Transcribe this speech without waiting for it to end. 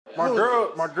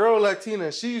My girl Latina,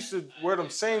 and she used to wear them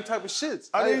same type of shits.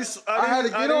 I had to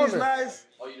get on her. Nice?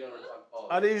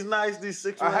 Are these nice? These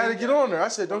 6 rings? I had to get on her. I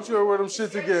said, "Don't you ever wear them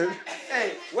shits again."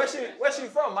 Hey, where she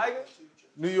from, Micah?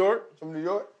 New York. From New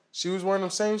York? She was wearing them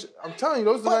same. I'm telling you,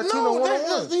 those are the But Latino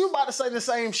one-on-ones. you about to say the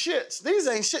same shits. These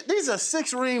ain't shit. These are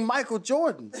 6-ring Michael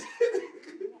Jordans.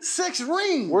 6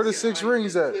 rings. Where the 6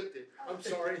 rings at? I'm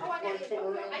sorry. Oh, I just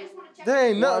want to check. There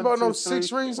ain't nothing about no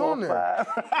 6 rings on there.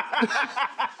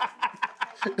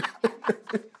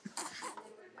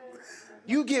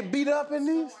 You get beat up in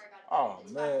these? Oh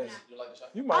man,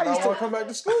 you might not want to come back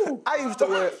to school. I used to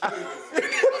wear.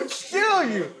 Kill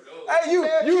you. Hey, you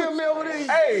kill me over these.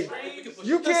 Hey,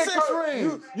 you can't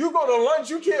come. You go to lunch,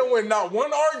 you can't win not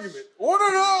one argument. One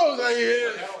of those right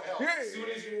here. As soon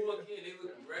as you walk in, they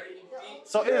look ready and feet.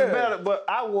 So it's better, but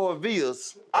I wore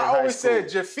Vias. I always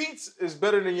said your feet is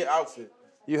better than your outfit.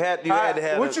 You had to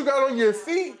have what you got on your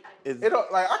feet. It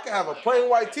don't, like I can have a plain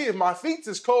white tee. If my feet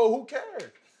is cold, who cares?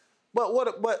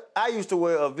 But I used to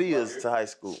wear Vias to high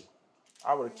school.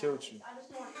 I would have killed you.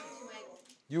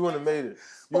 You wouldn't have made it.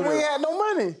 But we ain't had no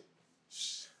money.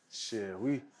 Shit,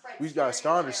 we got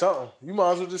scorned something. You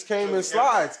might as well just came in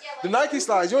slides. The Nike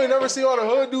slides. You ain't never see all the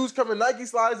hood dudes come in Nike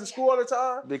slides to school all the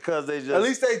time? Because they just... At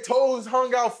least they toes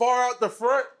hung out far out the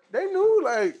front. They knew,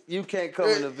 like... You can't come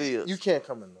in the Vias. You can't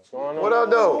come in there. What up,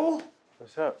 though?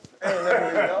 What's up?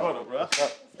 Hold up, bro. What's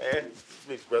up, man?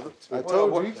 Big brother. I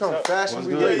told you, he come fashion.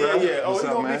 Yeah. Oh, he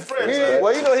gonna be fresh.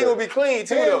 Well, you know he gonna be clean,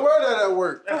 too, He though. didn't wear that at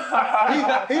work.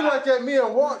 he looked at me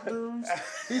and walked dudes.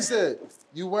 He said,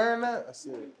 "You wearing that?" I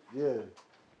said, "Yeah."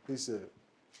 He said,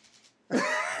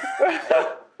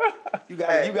 You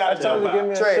got to tell give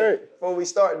me a shirt. Before we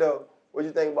start, though, what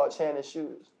you think about Channon's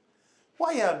shoes?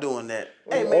 Why y'all doing that?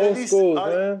 Hey, man, Old school,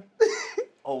 man.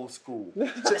 Old school. I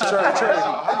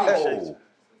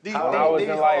was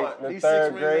in like the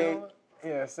 3rd grade.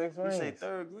 Yeah, 6 rings. You say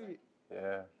 3rd grade?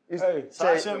 Yeah. "Hey, So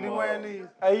I shouldn't be wearing these?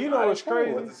 hey, you know what's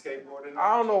crazy? Skateboarding.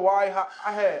 I don't know why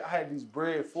I had these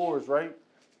bread 4s, right?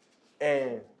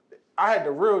 And I had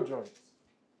the real joints.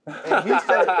 And he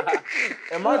said,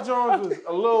 and my joints was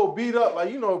a little beat up.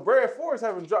 Like, you know, bread 4s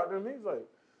haven't dropped them. He's like,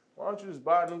 "Why don't you just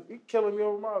buy them?" He killing me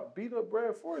over my beat up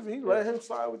bread 4s, and he let him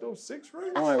slide with those 6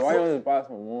 rings. I'm like, why you don't just buy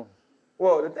some more?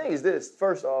 Well, the thing is this.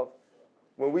 First off,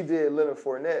 when we did Leonard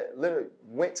Fournette, Leonard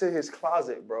went to his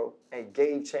closet, bro, and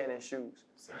gave Channing shoes.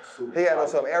 He had on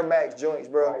some Air Max joints,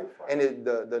 bro, and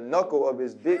the knuckle of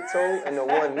his big toe and the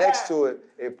one next to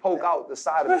it poke out the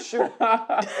side of the shoe.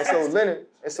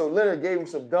 And so Leonard gave him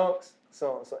some Dunks,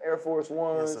 some Air Force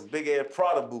Ones. And some big ass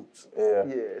Prada boots. Yeah.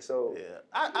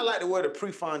 I like to wear the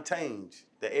Prefontaines,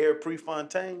 the Air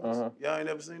Prefontaines. Y'all ain't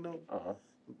never seen those?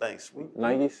 Thanks, sweet.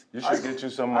 Nikes? You should get you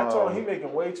some. I told him he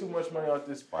making way too much money off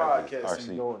this podcast. He's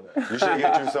doing that. You should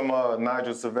get you some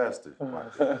Nigel Sylvester.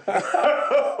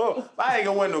 I ain't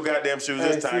gonna wear no goddamn shoes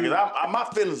this time because my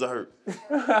feelings are hurt.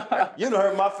 You done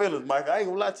hurt my feelings, Mike. I ain't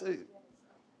gonna lie to you.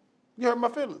 You hurt my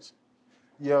feelings.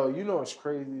 Yo, you know what's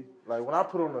crazy? Like, when I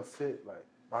put on a fit, like,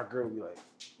 my girl be like,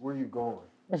 "Where you going?"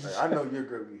 Like, I know your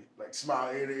girl be like,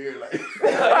 smile ear to ear, like,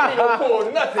 I ain't gonna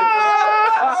pull nothing.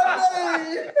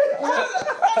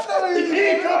 I know you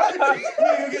ain't gonna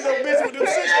get no bitch with them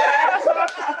shit.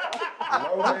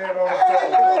 No man on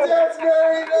the That's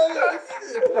very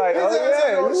Like, oh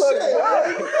yeah, you look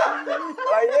good.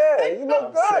 Like, yeah, you look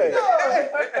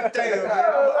good. Damn, man,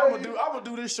 I'm gonna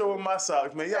do this show with my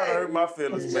socks, man. Y'all done hurt my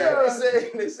feelings, man. You know what I'm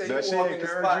saying? They say Does you she walk in the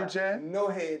encourage spot, you, Chad? no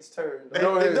heads turned.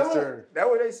 No heads turned. That's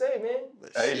what they say, man.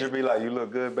 Asia be like, "You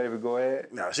look good, baby. Go ahead."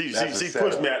 No, she That's a pushed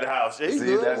setup. me out the house. She See,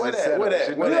 good. that's Where a that? setup. Where that?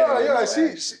 She Where know that?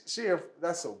 that. She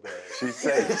that's so bad. She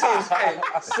said, Hey,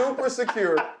 super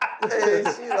secure. Hey,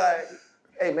 she like,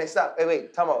 "Hey man, stop. Hey,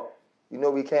 wait, time out. You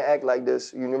know we can't act like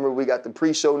this. You remember we got the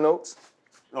pre-show notes?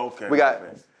 Okay. We got,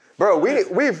 bro.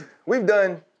 We've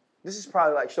done. This is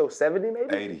probably like show 70,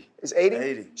 maybe. 80. It's 80.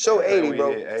 80. Show 80, we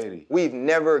bro. did 80. We've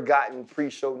never gotten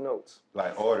pre-show notes.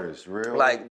 Like orders, real.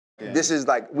 Like this is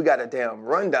like we got a damn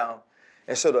rundown,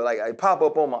 and so I pop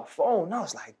up on my phone. And I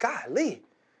was like, golly,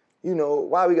 you know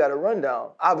why we got a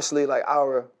rundown? Obviously, like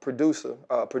our producer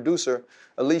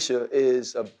Alicia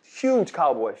is a huge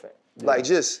Cowboy fan. Yeah. Like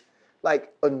just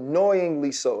like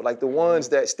annoyingly so. Like the ones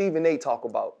that Stephen A. talk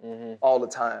about all the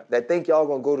time. That think y'all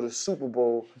gonna go to the Super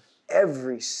Bowl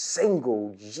every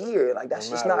single year. Like that's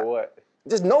just not. What?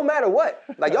 Just no matter what.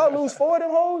 Like y'all lose 4 of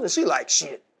them hoes, and she like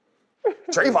shit.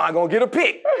 Trevon gonna get a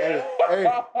pick.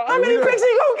 How many picks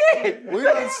he gonna get? We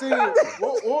done seen,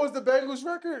 what was the Bengals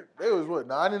record? It was what,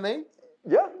 9-8?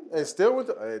 Yeah. And still with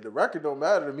the record don't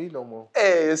matter to me no more.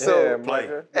 Hey, so Play.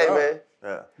 hey Yeah. man.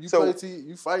 Yeah. You So- play till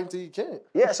you fight until you can't.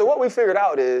 Yeah, so what we figured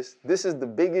out is this is the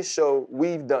biggest show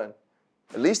we've done,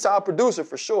 at least to our producer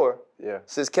for sure,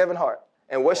 since Kevin Hart.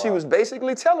 And what she was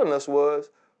basically telling us was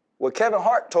what Kevin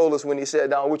Hart told us when he sat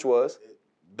down, which was,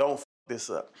 Don't f this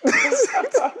up.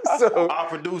 so Our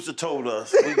producer told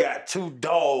us we got 2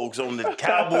 dogs on the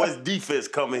Cowboys defense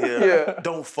coming here. Yeah.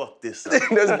 Don't fuck this up.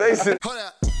 that's basically. Hold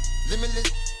up,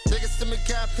 limitless. Take a stomach,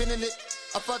 got a pin in it.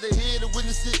 I fought the head to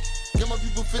witness it. Get my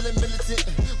people feeling militant.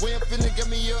 Way I'm feeling, get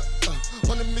me up.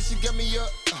 On the mission, get me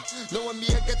up. Knowing me,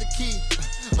 I got the key.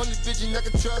 Only vision I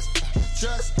can trust.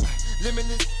 Trust,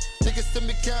 limitless. Take a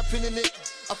stomach, got a pin in it.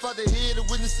 I fought the head to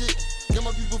witness it. Get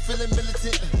my people feeling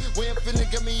militant. Way I'm feeling,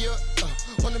 get me up.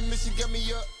 On the mission, get me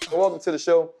up. Welcome to the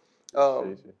show.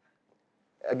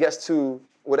 I guess to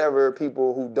whatever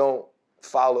people who don't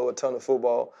follow a ton of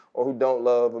football or who don't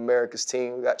love America's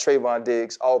team, we got Trevon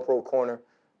Diggs, all-pro corner,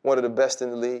 one of the best in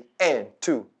the league. And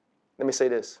 2, let me say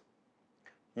this.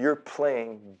 You're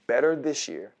playing better this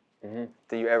year than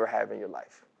you ever have in your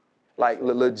life. Like,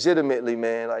 legitimately,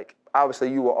 man, like,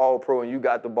 obviously you were all-pro and you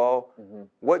got the ball.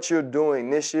 What you're doing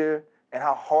this year and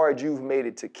how hard you've made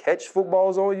it to catch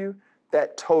footballs on you,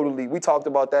 that totally, we talked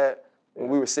about that when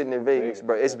we were sitting in Vegas,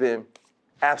 bro. It's been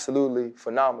absolutely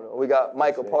phenomenal. We got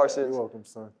Micah Parsons You're welcome,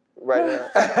 son. right now.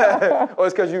 Oh,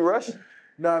 it's because you rushed?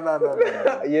 No.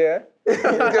 Yeah.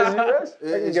 Because you rushed?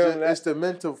 It's the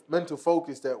mental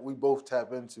focus that we both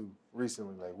tap into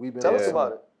recently. Like we've been. Tell us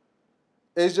about it.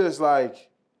 It's just like,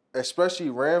 especially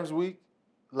Rams week,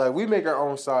 like we make our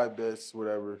own side bets,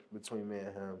 whatever, between me and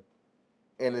him.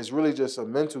 And it's really just a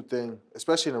mental thing,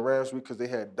 especially in the Rams week because they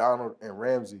had Donald and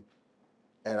Ramsey.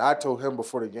 And I told him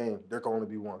before the game, there can only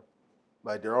be one.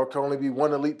 Like there can only be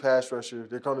one elite pass rusher.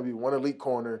 There can only be one elite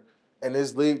corner. In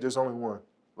this league, there's only one.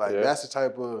 Like that's the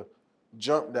type of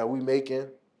jump that we making.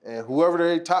 And whoever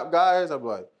their top guy is, I'm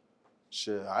like,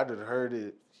 shit, I just heard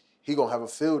it. He gonna have a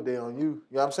field day on you. You know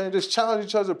what I'm saying? Just challenge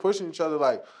each other, pushing each other,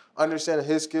 like understanding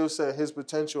his skill set, his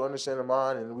potential, understanding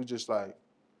mine, and we just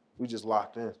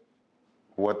locked in.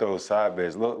 What those side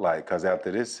bets look like, because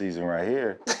after this season right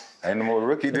here, ain't no more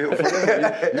rookie deal for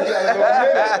them.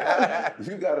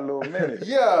 You got a little minute.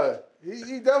 Yeah,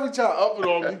 he definitely trying to up it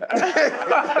on me.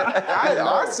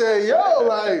 I said, yo,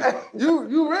 like,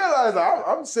 you realize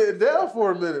I'm sitting down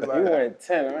for a minute. Like, You went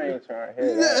 10. I ain't trying to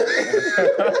hear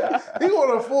that. He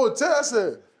want a full 10. I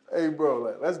said, hey, bro,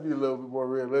 like, let's be a little bit more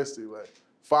realistic. Like,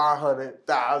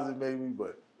 500,000 maybe,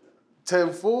 but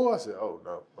 10 full? I said, oh,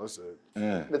 no. I said,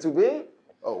 They're too big?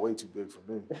 oh, way too big for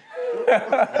me.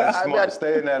 Smart,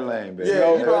 stay in that lane, baby.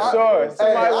 No, you for know, sure.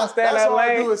 Somebody want to stay in that's that all I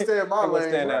lane. do is stay in my lane.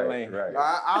 Stay in that Right, lane. right.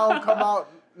 I don't come out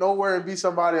nowhere and be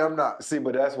somebody I'm not. See,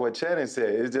 but that's what Channing said.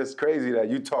 It's just crazy that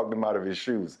you talked him out of his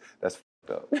shoes. That's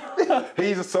f***ed up.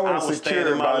 He's so I was staying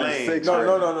insecure in my about lane. his 6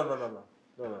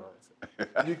 No.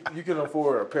 You can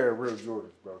afford a pair of real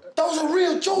Jordans, bro. Those are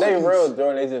real Jordans. They real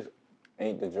Jordan. They just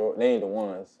ain't the Jordan. They ain't the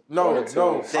ones. No.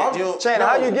 Chan,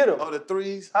 how you get them? Oh, the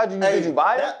 3s. Did you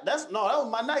buy them? That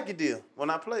was my Nike deal when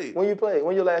I played. When you played?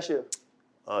 When your last year?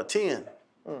 10.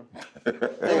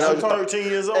 They was 13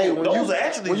 years old. Hey, when Those you- are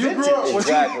actually when you vintage. grew up-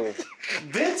 Exactly.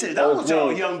 Vintage. That was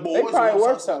y'all young boys. They probably was-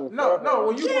 worth something. No.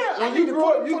 When you grew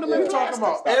up, you talking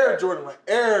about Air Jordan, like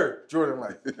Air Jordan,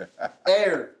 like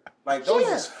Air. Like those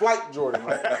is flight Jordan.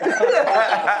 Like, I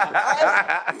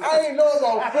ain't know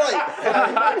about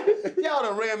flight. Y'all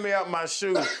done ran me out my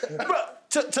shoes. But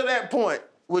to that point,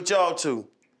 with y'all two,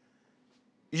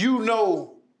 you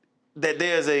know that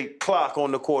there's a clock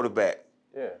on the quarterback.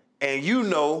 Yeah. And you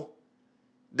know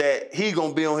that he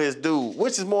gonna be on his dude.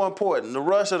 Which is more important, the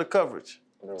rush or the coverage?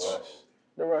 The rush.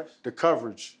 The rush. The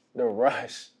coverage. The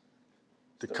rush.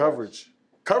 The coverage.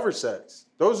 Coverage sacks.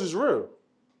 Those is real.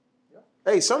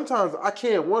 Hey, sometimes I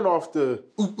can't one off the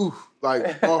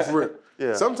like off rip.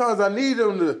 Yeah. Sometimes I need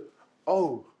them to,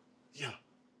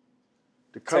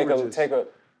 the coverage. Take a.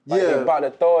 Like he about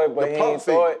to throw it, but he ain't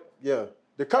throw it. Yeah.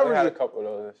 The We coverage. had a couple of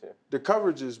those this year. The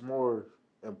coverage is more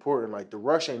important. Like the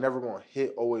rush ain't never gonna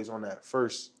hit always on that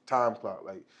first time clock.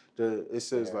 Like it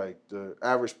says like the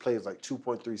average play is like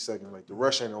 2.3 seconds. Like the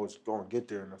rush ain't always gonna get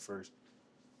there in the first.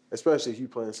 Especially if you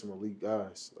playing some elite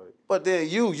guys. Like But then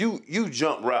you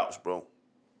jump routes, bro.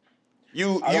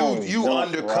 You I don't jump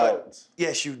undercut. routes.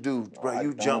 Yes, you do, bro. I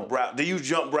You jump don't. routes. Do you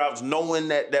jump routes knowing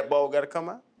that ball got to come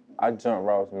out? I jump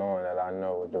routes knowing that I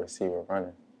know what the receiver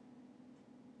running.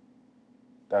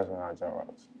 That's when I jump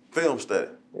routes. Film study.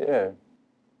 Yeah.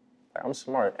 Like, I'm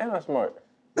smart, and I'm smart.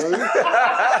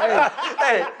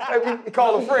 Hey,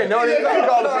 call a friend. No, you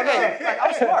call a friend. Hey, like,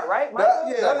 I'm smart, right?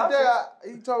 The other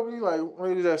day, he told me, like,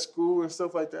 when he was at school and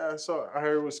stuff like that, I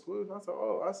heard it was school, and I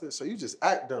thought, I said, so you just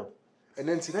act dumb. And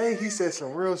then today, he said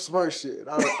some real smart shit.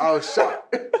 I was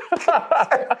shocked.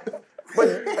 But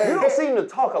you don't seem to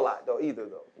talk a lot, though, either,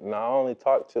 though. No, I only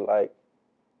talk to, like,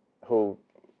 who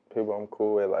people I'm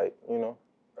cool with, like, you know.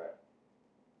 Right.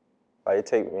 Like, it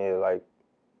take me, like,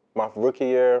 my rookie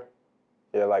year,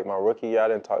 I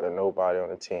didn't talk to nobody on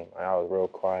the team. Like, I was real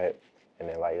quiet. And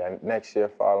then, like, that next year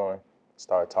following,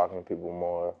 started talking to people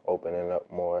more, opening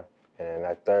up more. And then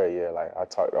that third year, like, I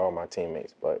talked to all my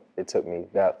teammates. But it took me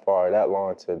that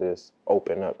long to just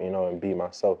open up, you know, and be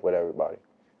myself with everybody.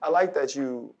 I like that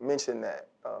you mentioned that.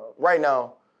 Right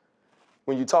now,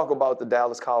 when you talk about the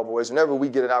Dallas Cowboys, whenever we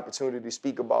get an opportunity to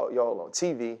speak about y'all on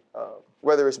TV,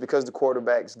 whether it's because the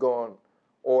quarterback's gone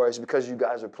or it's because you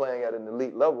guys are playing at an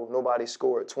elite level, nobody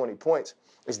scored 20 points.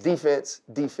 It's defense,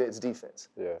 defense, defense.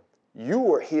 Yeah. You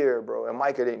were here, bro, and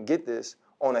Micah didn't get this,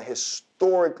 on a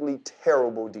historically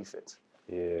terrible defense.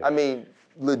 Yeah. I mean,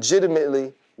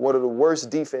 legitimately one of the worst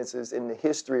defenses in the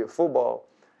history of football,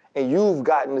 and you've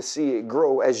gotten to see it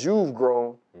grow as you've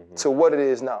grown to what it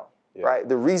is now, right?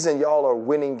 The reason y'all are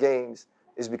winning games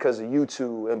is because of you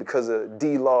two and because of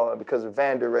D-Law and because of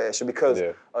Van Der Esch and because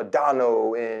of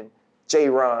Dono and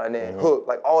J-Ron and Hook,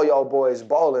 like all y'all boys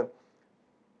balling.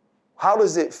 How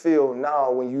does it feel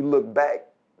now when you look back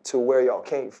to where y'all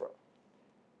came from?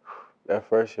 That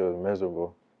first year was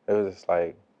miserable. It was just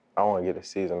like, I want to get the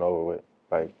season over with.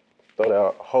 Like, throw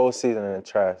that whole season in the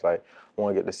trash. Like, I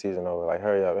want to get the season over. Like,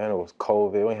 hurry up. And it was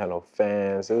COVID. We ain't had no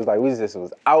fans. It was like, we just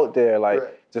was out there. Like,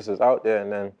 just was out there.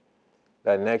 And then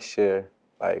that next year,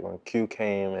 like, when Q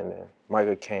came and then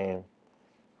Micah came,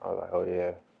 I was like, oh,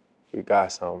 yeah, we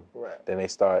got some. Right. Then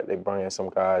they bring in some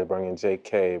guys, bring in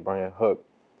JK, bring in Hook.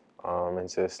 And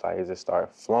just, like, it just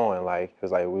started flowing. Like, it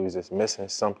was like we was just missing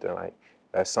something. Like,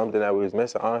 that's something that we was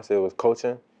missing. Honestly, it was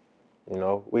coaching. You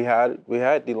know, we had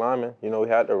D linemen. You know, we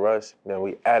had the rush. Then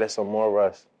we added some more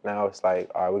rush. Now it's like,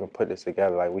 all right, we can put this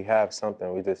together. Like, we have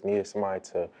something. We just needed somebody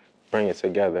to bring it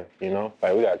together, you know?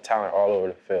 Like, we got talent all over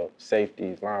the field.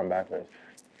 Safeties, linebackers,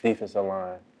 defensive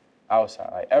line, outside,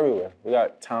 like, everywhere. We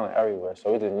got talent everywhere.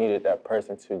 So we just needed that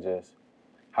person to just,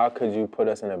 how could you put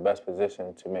us in the best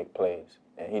position to make plays?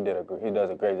 And he does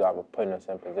a great job of putting us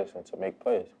in position to make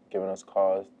plays, giving us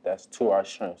calls that's to our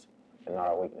strengths and not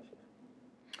our weaknesses.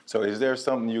 So is there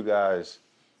something you guys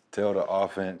tell the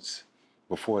offense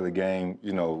before the game,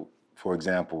 you know, for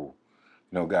example,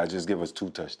 you know, guys, just give us 2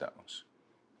 touchdowns.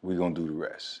 We're going to do the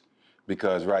rest.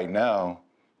 Because right now,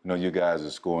 you know, you guys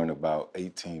are scoring about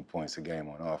 18 points a game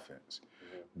on offense.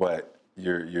 But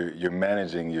you're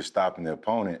managing, you're stopping the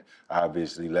opponent,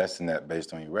 obviously less than that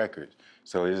based on your records.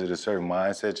 So is it a certain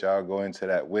mindset y'all go into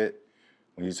that with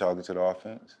when you're talking to the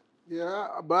offense? Yeah,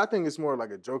 but I think it's more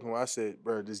like a joking when I said,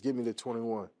 bro, just give me the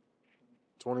 21.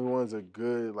 21's a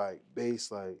good, like,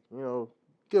 base, like, you know,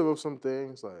 give up some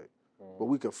things, like, but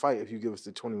we could fight if you give us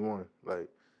the 21. Like,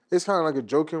 it's kind of like a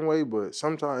joking way, but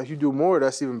sometimes if you do more,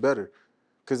 that's even better.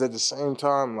 Because at the same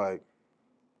time, like,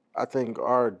 I think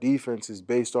our defense is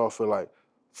based off of, like,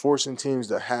 forcing teams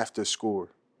to have to score.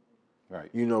 Right.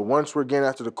 You know, once we're getting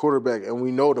after the quarterback and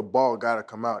we know the ball got to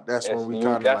come out, that's when we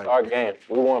kind of, that's our game.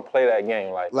 We want to play that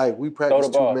game. Like we practice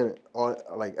 2 minutes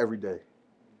like every day.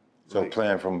 So like,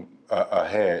 playing from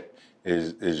ahead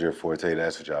is your forte.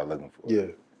 That's what y'all looking for. Yeah.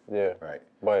 Yeah. Right.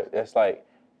 But it's like,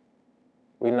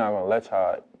 we're not going to let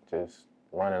y'all just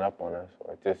running up on us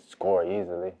or just score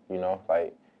easily, you know?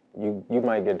 Like, you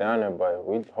might get down there, but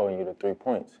we holding you to 3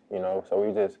 points, you know?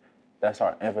 So that's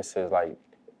our emphasis. Like,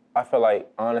 I feel like,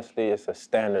 honestly, it's a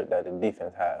standard that the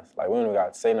defense has. Like, we don't even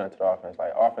got to say nothing to the offense.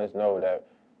 Like, offense know that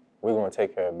we're going to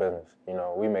take care of business. You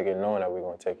know, we make it known that we're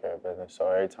going to take care of business. So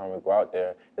every time we go out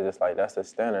there, it's just like, that's the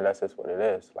standard. That's just what it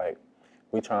is. Like,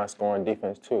 we trying to score on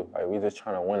defense, too. Like, we just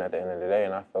trying to win at the end of the day,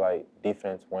 and I feel like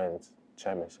defense wins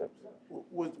championships.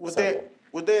 Was there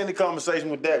any conversation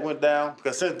when Dak went down?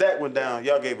 Because since Dak went down,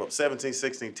 y'all gave up 17,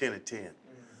 16, 10, and 10.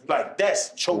 Like,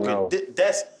 that's choking. No.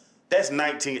 That's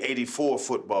 1984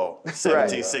 football.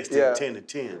 17, 16, 10 to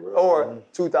 10. Or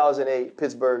 2008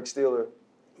 Pittsburgh Steelers.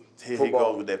 Here he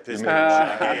goes with that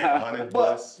Pittsburgh.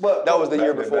 But that was the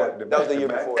year before. That was the year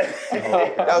before.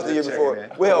 That was the year before.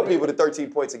 We held people to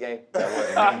 13 points a game.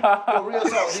 Well, real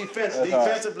talk,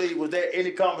 defensively, was there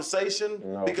any conversation?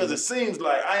 No. Because it seems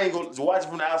like, I ain't going to watch it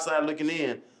from the outside looking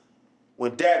in.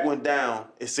 When Dak went down,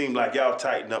 it seemed like y'all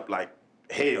tightened up like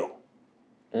hell.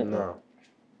 No.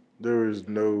 There was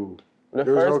no The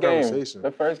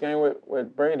conversation. first game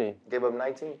with Brady. Gave up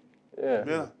 19? Yeah.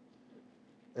 Yeah.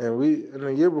 And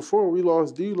the year before, we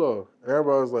lost D-Law. And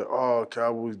everybody was like, oh,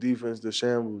 Cowboys defense, the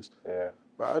shambles. Yeah.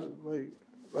 But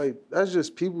like that's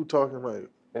just people talking like,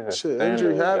 It's a shit, standard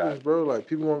injury we happens, got. bro. Like,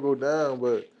 people want to go down,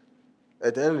 but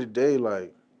at the end of the day,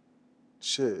 like,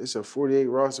 shit, it's a 48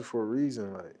 roster for a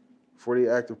reason. Like, 48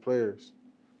 active players.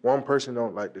 One person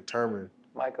don't, like, determine.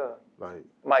 Micah,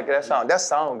 Like, that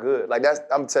sound good. Like, I'm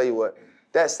gonna tell you what,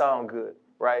 that sound good,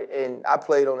 right? And I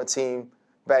played on a team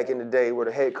back in the day where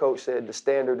the head coach said the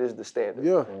standard is the standard,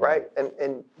 yeah. right?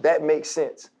 And that makes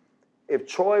sense. If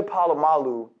Troy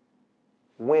Polamalu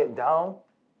went down,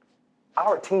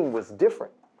 our team was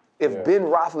different. If Ben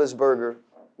Roethlisberger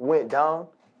went down,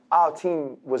 our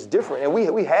team was different. And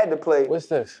we had to play. What's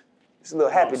this? It's a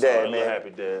little happy dad, man. Little happy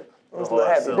dad. It's a little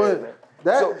happy dad, But man.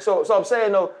 that, So I'm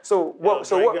saying though, You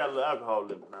got a little alcohol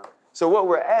in it now. So what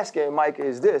we're asking, Mike,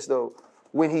 is this though: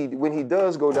 when he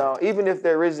does go down, even if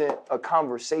there isn't a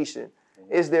conversation,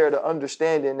 is there the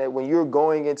understanding that when you're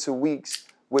going into weeks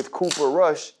with Cooper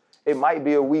Rush, it might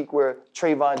be a week where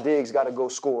Trevon Diggs got to go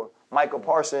score, Micah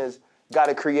Parsons got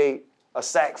to create a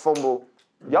sack fumble.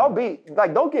 Y'all beat,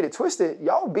 like, don't get it twisted.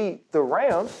 Y'all beat the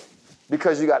Rams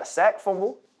because you got a sack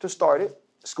fumble to start it,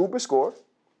 scoop and score,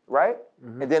 right?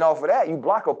 And then off of that, you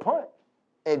block a punt.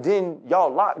 And then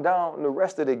y'all lock down the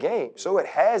rest of the game. So it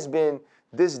has been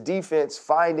this defense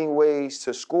finding ways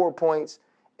to score points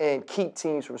and keep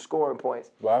teams from scoring points.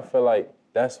 But I feel like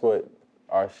that's what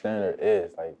our standard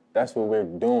is. Like, that's what we're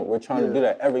doing. We're trying to do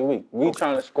that every week. We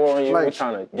trying to score on you. Like, We're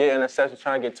trying to get interceptions,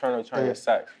 trying to get turnovers, trying to get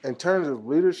sacks. in terms of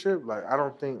leadership, like, I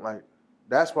don't think, like,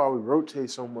 that's why we rotate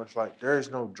so much. Like, there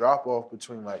is no drop-off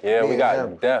between, like, Yeah, me we and got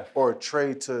him, depth. or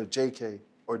Trey to JK,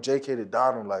 or JK to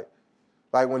Donald. Like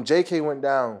when JK went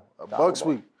down a Bucks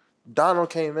week, Donald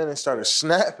came in and started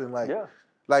snapping.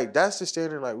 Like that's the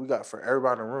standard like we got for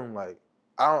everybody in the room. Like,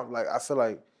 I feel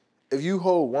like if you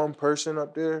hold one person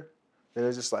up there, then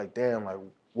it's just like, damn, like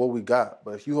what we got.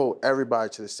 But if you hold everybody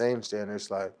to the same standard,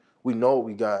 it's like we know what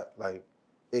we got. Like,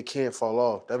 it can't fall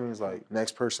off. That means like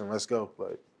next person, let's go.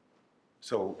 Like,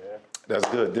 So that's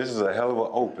good. This is a hell of an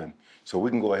open. So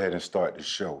we can go ahead and start the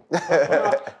show.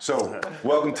 So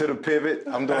welcome to The Pivot.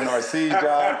 I'm doing RC's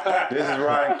job. This is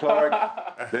Ryan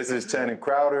Clark. This is Channing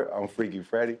Crowder. I'm Freaky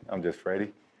Freddy. I'm just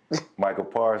Freddy. Michael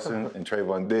Parsons and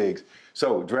Trevon Diggs.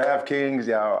 So DraftKings,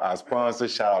 y'all, our sponsor.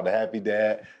 Shout out to Happy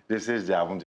Dad. This is job.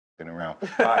 I'm just f***ing around.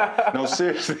 All right. No,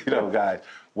 seriously though, guys.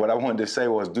 What I wanted to say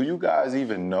was, do you guys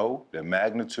even know the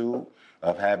magnitude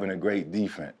of having a great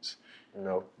defense?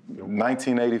 No.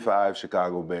 1985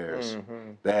 Chicago Bears.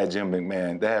 They had Jim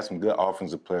McMahon. They had some good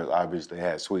offensive players. Obviously, they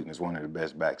had Sweetness, one of the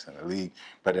best backs in the league,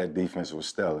 but that defense was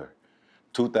stellar.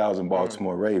 2000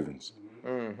 Baltimore Ravens.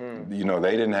 You know,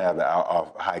 they didn't have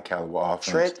the high caliber offense.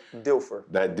 Trent Dilfer.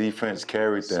 That defense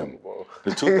carried them.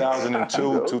 The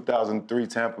 2002, 2003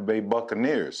 Tampa Bay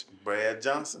Buccaneers. Brad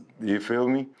Johnson. You feel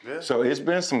me? Yeah. So it's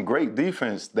been some great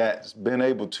defense that's been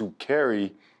able to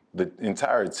carry the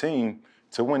entire team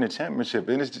to win a championship.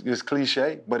 And it's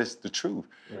cliche, but it's the truth.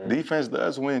 Defense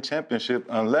does win championship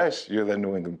unless you're the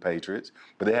New England Patriots,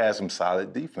 but they had some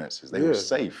solid defenses. They were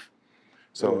safe.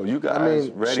 So you guys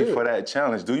ready for that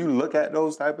challenge? Do you look at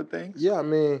those type of things? yeah, I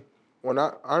mean,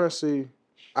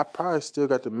 I probably still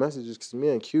got the messages because me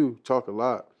and Q talk a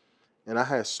lot. And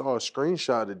I saw a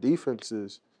screenshot of the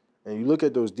defenses, and you look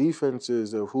at those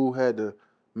defenses of who had the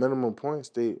minimum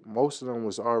points, most of them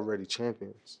was already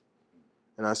champions.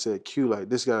 And I said, Q, like,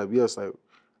 this gotta be us. Like,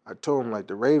 I told him, like,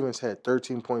 the Ravens had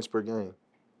 13 points per game.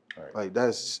 Right. Like,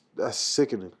 that's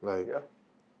sickening. Like,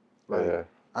 Yeah.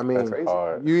 I mean, crazy.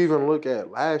 you even look at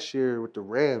last year with the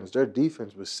Rams, their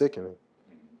defense was sickening.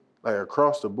 Like,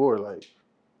 across the board.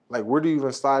 Like where do you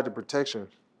even slide the protection?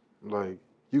 Like,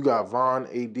 you got Vaughn,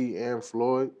 AD, and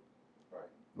Floyd.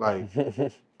 Like,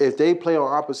 if they play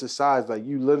on opposite sides, like,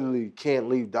 you literally can't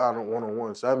leave Donald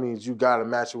one-on-one. So that means you got to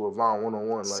match it with Vaughn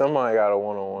one-on-one. Like, Somebody got a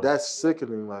one-on-one. that's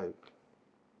sickening. Like,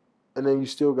 and then you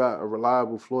still got a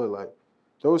reliable Floyd. Like,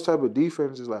 those type of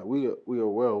defenses, like, we are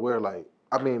well aware. Like,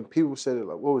 I mean, people said it,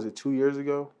 like, what was it, 2 years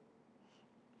ago?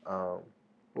 What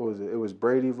was it? It was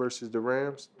Brady versus the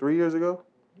Rams 3 years ago.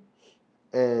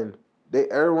 And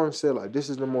everyone said, like, this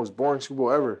is the most boring Super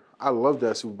Bowl ever. I love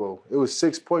that Super Bowl. It was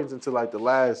 6 points until, like, the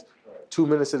last 2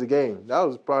 minutes of the game. That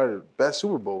was probably the best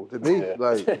Super Bowl to me.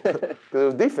 Like, It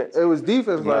was defense. it was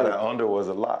defense. Now, Like, the under was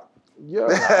a lot. yeah.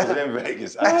 I was in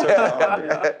Vegas. I took the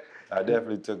under. I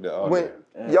definitely took the under.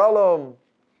 When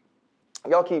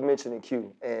y'all keep mentioning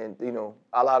Q, and you know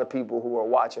a lot of people who are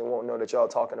watching won't know that y'all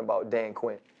talking about Dan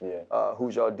Quinn,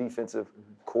 who's y'all defensive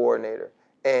coordinator.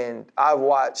 And I've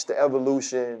watched the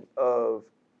evolution of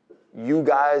you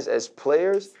guys as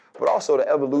players, but also the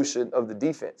evolution of the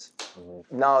defense.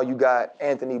 Now you got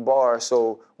Anthony Barr,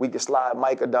 so we can slide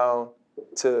Micah down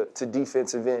to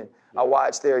defensive end. I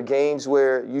watch there are games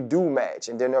where you do match,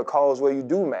 and then there are calls where you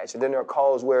do match, and then there are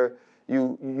calls where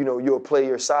you'll play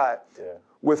your side. Yeah.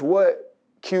 With what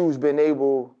Q's been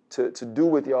able to do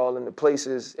with y'all in the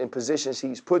places and positions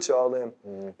he's put y'all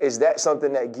in, is that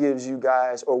something that gives you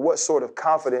guys, or what sort of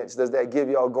confidence does that give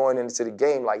y'all going into the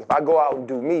game? Like, if I go out and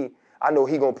do me, I know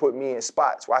he gonna put me in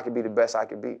spots where I can be the best I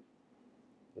can be.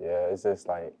 Yeah, it's just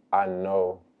like, I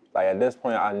know, like at this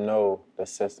point, I know the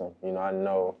system. You know, I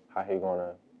know how he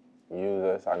gonna use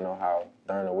us. I know how,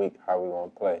 during the week, how we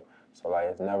gonna play. So like,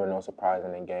 it's never no surprise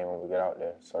in the game when we get out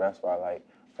there. So that's why I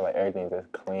feel like everything's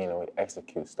just clean and we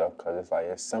execute stuff, because it's like,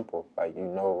 it's simple. Like, you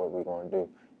know what we're gonna do.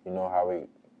 You know how we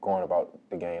going about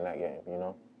the game, that game, you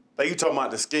know? Like, you talking about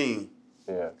the scheme.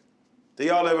 Yeah. Do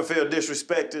y'all ever feel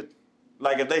disrespected?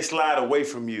 Like, if they slide away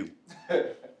from you,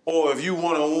 or if you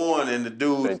one-on-one and the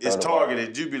dude is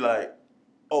targeted, you be like,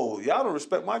 oh, y'all don't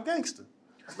respect my gangster.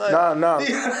 Like, Nah. You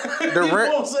know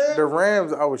what I'm saying? The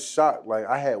Rams, I was shocked. Like,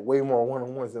 I had way more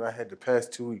one-on-ones than I had the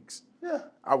past 2 weeks. Yeah.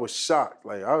 I was shocked.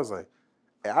 Like, I was like,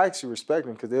 I actually respect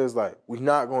them, because it was like, we're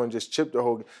not going to just chip the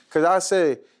whole game. Because I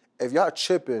say, if y'all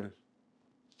chipping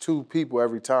 2 people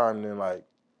every time, then, like,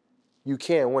 you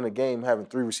can't win a game having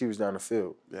 3 receivers down the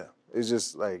field. Yeah. It's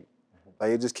just like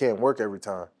it just can't work every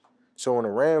time. So when the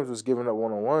Rams was giving up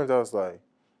one-on-ones, I was like,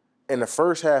 in the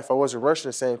first half, I wasn't rushing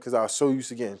the same because I was so used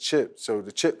to getting chipped. So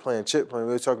the chip playing, we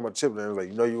were talking about chip playing. It was like,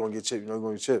 you know you're going to get chipped, you know you're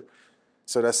going to get chipped.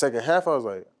 So that second half, I was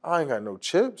like, I ain't got no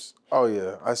chips. Oh,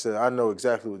 yeah. I said, I know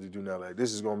exactly what to do now. Like,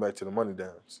 this is going back to the money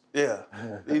downs. Yeah.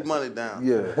 Leave money down.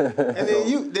 Yeah. And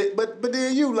then but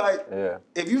then you, like, Yeah.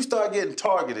 if you start getting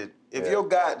targeted, if your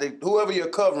guy, whoever you're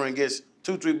covering gets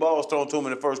 2-3 balls thrown to him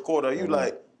in the first quarter, you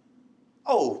like,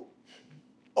 oh,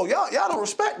 y'all don't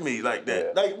respect me like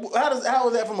that. Yeah. Like, how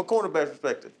is that from a cornerback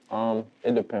perspective?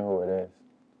 It depends who it is.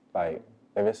 Like,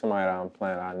 if it's somebody that I'm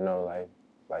playing, I know,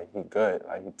 like he good,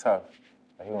 like he tough,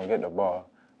 like he gonna get the ball.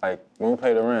 Like, when we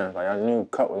play the Rams, like, I knew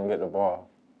Cut was gonna get the ball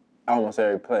almost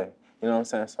every play. You know what I'm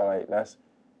saying? So, like,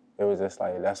 it was just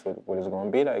like, that's what it's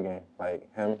gonna be that game.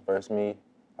 Like, him versus me,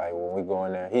 like, when we go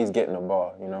in there, he's getting the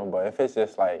ball, you know? But if it's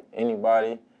just, like,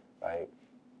 anybody, like,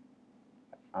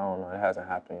 I don't know, it hasn't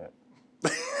happened yet.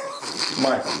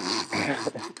 Mike,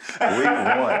 week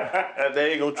 1.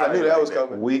 They ain't gonna try. I knew that was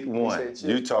coming. Week 1,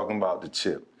 you talking about the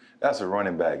chip. That's a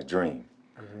running back's dream.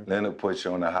 Leonard puts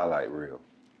you on the highlight reel.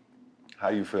 How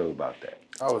you feel about that?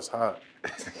 I was hot.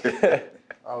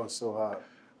 I was so hot.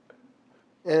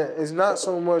 And it's not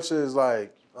so much as,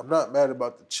 like, I'm not mad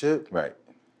about the chip. Right.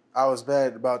 I was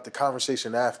mad about the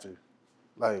conversation after.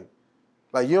 Like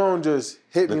you don't just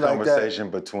hit The me like that.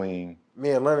 conversation between...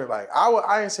 Me and Leonard, like,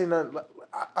 I ain't say nothing.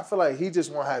 I feel like he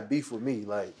just want to have beef with me.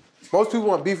 Like, most people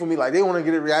want beef with me. Like, they want to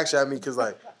get a reaction at me because,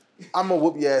 like, I'm going to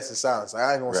whoop your ass in silence. Like,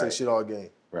 I ain't going to say shit all game.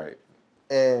 Right.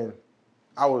 And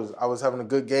I was having a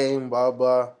good game, blah,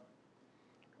 blah.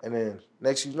 And then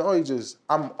next you know,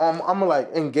 I'm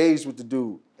like, engaged with the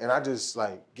dude. And I just,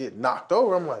 like, get knocked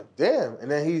over. I'm like, damn. And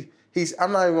then he's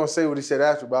I'm not even going to say what he said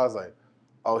after, but I was like,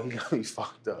 oh, he got me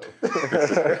fucked up. I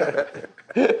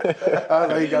was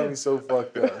like, he got me so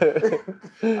fucked up.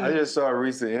 I just saw a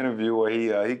recent interview where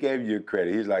he gave you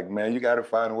credit. He's like, man, you got to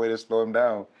find a way to slow him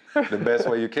down the best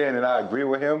way you can. And I agree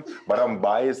with him, but I'm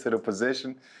biased to the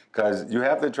position because you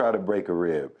have to try to break a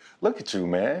rib. Look at you,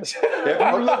 man. If you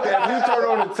turn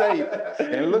on the tape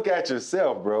and look at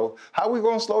yourself, bro, how we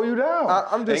going to slow you down?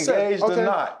 I'm just Engaged saying. Okay. or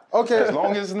not. Okay. As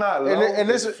long as it's not low,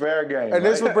 it's fair game. And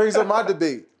this what brings up my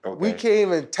debate. Okay. We can't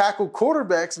even tackle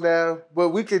quarterbacks now, but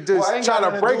we could just try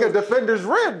to break a defender's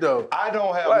rib, though. I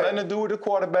don't have nothing to do with the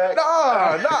quarterback.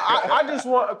 I just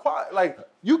want like,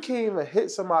 you can't even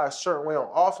hit somebody a certain way on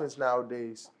offense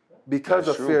nowadays because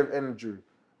of fear of injury.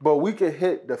 But we can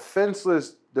hit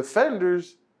defenseless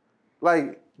defenders,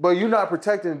 like, but you're not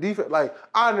protecting the defense. Like,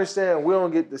 I understand we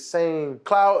don't get the same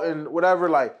clout and whatever.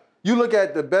 Like, you look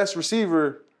at the best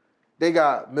receiver, they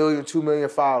got 1 million, 2 million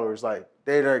followers. Like,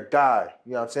 they're their guy.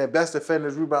 You know what I'm saying? Best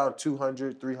defenders rebound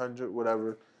 200, 300,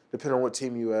 whatever, depending on what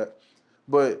team you at.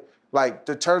 But, like,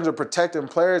 the terms of protecting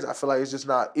players, I feel like it's just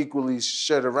not equally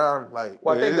shared around, like,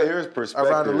 Well, here's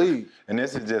perspective. around the league. And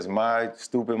this is just my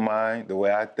stupid mind, the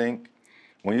way I think.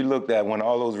 When you looked at when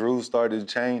all those rules started to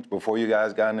change before you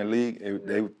guys got in the league,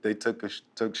 they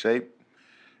took shape.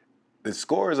 The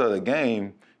scores of the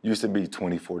game used to be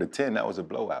 24-10. That was a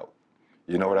blowout.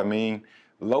 You know what I mean?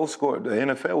 Low score. The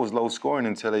NFL was low scoring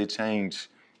until they changed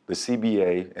the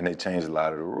CBA and they changed a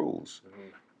lot of the rules.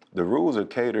 the rules are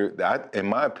catered, in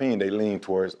my opinion, they lean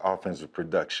towards offensive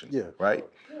production, right?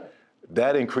 Yeah.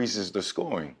 That increases the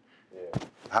scoring. Yeah.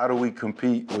 How do we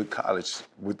compete with college,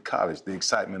 the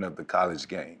excitement of the college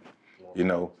game? You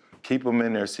know, keep them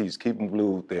in their seats, keep them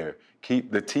glued there.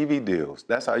 Keep the TV deals.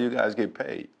 That's how you guys get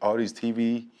paid. All these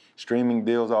TV streaming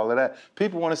deals, all of that.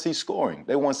 People want to see scoring.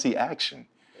 They want to see action.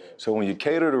 So when you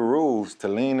cater the rules to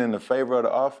lean in the favor of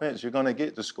the offense, you're going to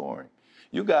get the scoring.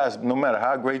 You guys, no matter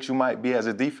how great you might be as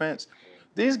a defense,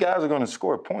 these guys are going to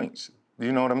score points.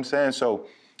 You know what I'm saying? So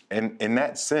in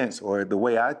that sense, or the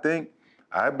way I think,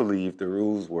 I believe the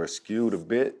rules were skewed a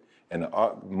bit and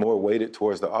more weighted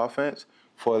towards the offense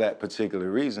for that particular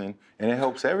reason, and it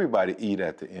helps everybody eat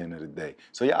at the end of the day.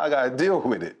 So y'all got to deal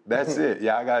with it. That's it.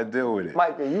 Y'all got to deal with it.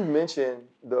 Micah, you mentioned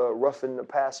the roughing the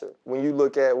passer. When you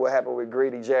look at what happened with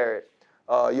Grady Jarrett,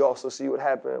 you also see what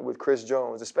happened with Chris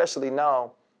Jones, especially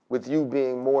now with you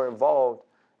being more involved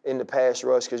in the pass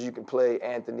rush because you can play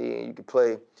Anthony and you can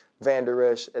play Van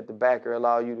Der Esch at the backer,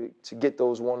 allow you to get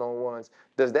those one-on-ones.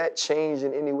 Does that change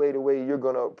in any way the way you're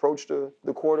going to approach the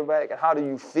quarterback? And how do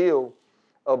you feel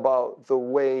about the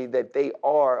way that they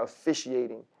are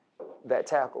officiating that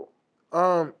tackle?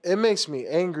 It makes me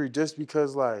angry just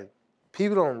because, like,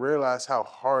 people don't realize how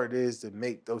hard it is to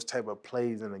make those type of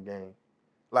plays in the game.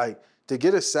 Like, to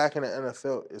get a sack in the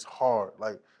NFL is hard.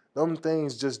 Like, them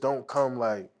things just don't come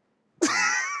like...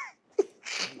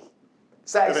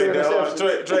 Sacks and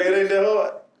interceptions. Trey, it ain't that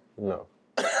hard? No.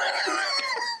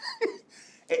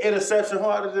 An interception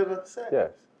harder than a sack?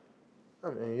 Yes. I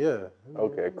mean, yeah.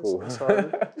 Okay, cool. It's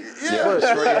hard. Yeah, but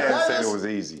Trey hadn't said it was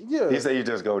easy. Yeah. He said you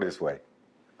just go this way.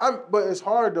 But it's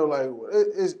hard though. Like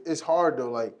it's hard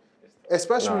though. Like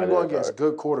especially when you're going against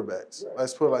good quarterbacks.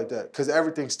 Let's put it like that. Because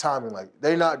everything's timing. Like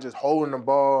they're not just holding the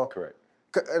ball. Correct.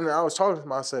 And I was talking to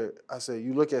him. I said,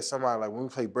 you look at somebody like when we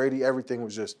played Brady, everything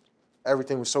was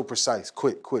so precise,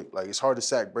 quick. Like it's hard to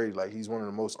sack Brady. Like he's one of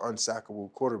the most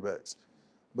unsackable quarterbacks.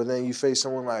 But then you face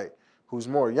someone like who's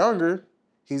more younger.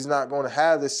 He's not going to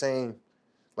have the same,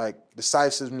 like,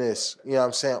 decisiveness, you know what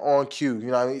I'm saying, on cue. You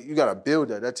know what I mean? You got to build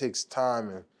that. That takes time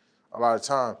and a lot of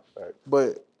time. Right.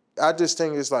 But I just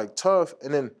think it's, like, tough.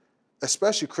 And then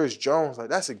especially Chris Jones, like,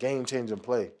 that's a game-changing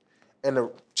play. And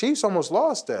the Chiefs almost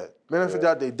lost that. Benefit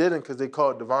that they didn't because they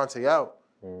called Devontae out.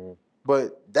 Mm-hmm.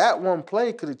 But that one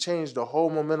play could have changed the whole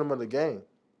momentum of the game.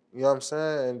 You know what I'm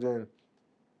saying? And then,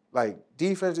 like,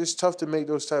 defense, it's tough to make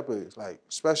those type of, like,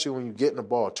 especially when you get in the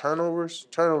ball. Turnovers,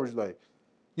 like,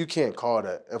 you can't call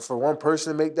that. And for one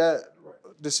person to make that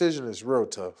decision is real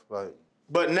tough. Like,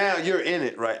 but now you're in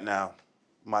it right now,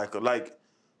 Michael. Like,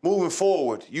 moving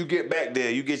forward, you get back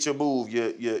there, you get your move,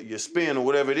 your spin or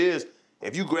whatever it is.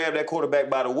 If you grab that quarterback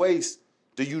by the waist,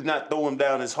 do you not throw him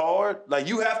down as hard? Like,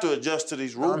 you have to adjust to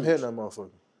these rules. I'm hitting that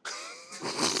motherfucker.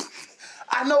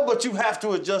 I know, but you have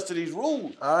to adjust to these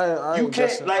rules. I you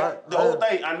can't, like, the whole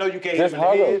thing, I know you can't hit him in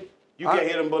the head. You can't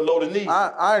hit him below the knee.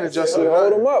 I ain't adjusting.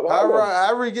 Hold him up.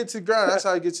 However you get to the ground, that's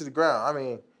how you get to the ground. I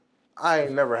mean, I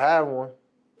ain't never had one,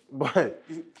 but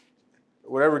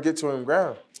whatever get to him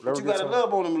ground. But you got to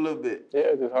love on him a little bit.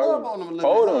 Yeah, just hold on him a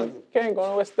little bit. Hold him. Can't go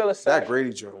nowhere. Still a sack. That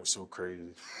Grady joke was so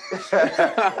crazy.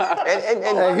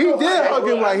 and he did hug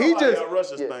him like he just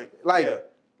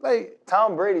like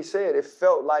Tom Brady said, it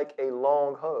felt like a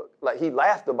long hug. Like he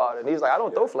laughed about it. And he's like, I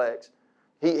don't throw flags.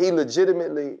 He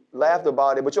legitimately laughed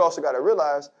about it. But you also got to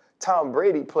realize Tom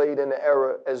Brady played in the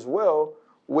era as well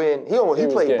when he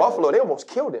played Buffalo. They almost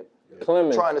killed him.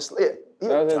 Clemens. Trying to slip.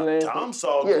 That was his name?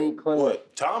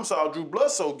 Tom saw Drew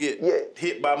Bledsoe get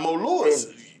hit by Mo Lewis.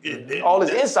 All his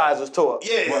insides was tore up.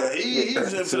 Yeah, he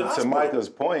was in the to Micah's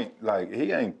point, like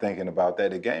he ain't thinking about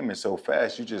that. The game is so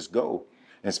fast, you just go.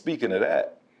 And speaking of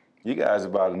that, you guys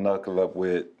about to knuckle up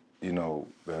with, you know,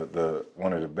 the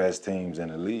one of the best teams in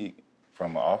the league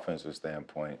from an offensive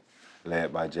standpoint,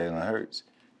 led by Jalen Hurts.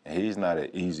 And he's not an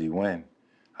easy win.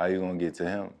 How you gonna get to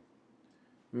him?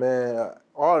 Man,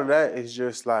 all of that is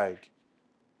just like,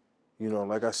 you know,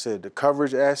 like I said, the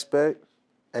coverage aspect,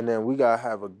 and then we gotta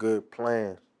have a good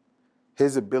plan.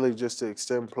 His ability just to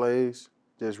extend plays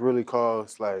just really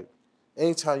cause, like,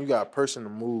 anytime you got a person to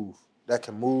move that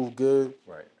can move good,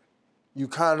 right? You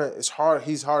it's hard.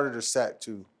 He's harder to sack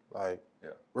too. Like,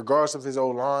 regardless of his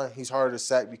old line, he's harder to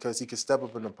sack because he can step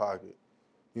up in the pocket.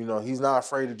 You know, he's not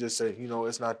afraid to just say, you know,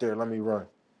 it's not there, let me run.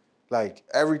 Like,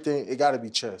 everything, it gotta be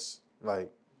chess.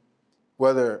 Like,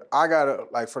 whether I gotta,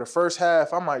 like, for the first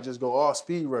half, I might just go all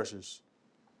speed rushers.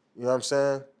 You know what I'm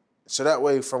saying? So that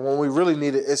way, from when we really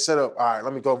need it, it's set up, all right,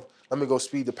 let me go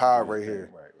speed the power right here.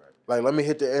 Right. Like, let me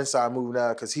hit the inside move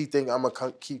now because he think I'm going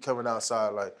to keep coming outside.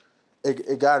 Like,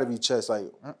 it got to be chess.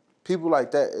 Like, people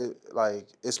like that,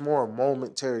 it's more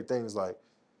momentary things. Like,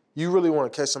 you really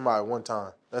want to catch somebody one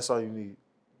time. That's all you need.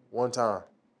 One time.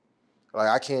 Like,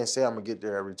 I can't say I'm going to get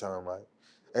there every time. Like,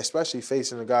 especially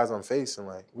facing the guys I'm facing.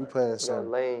 Like, we playing some. You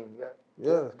got Lane.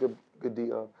 Yeah.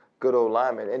 Good old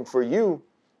lineman. And for you,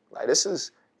 like, this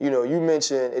is, you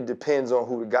mentioned it depends on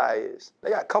who the guy is.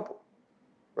 They got a couple,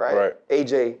 right? Right.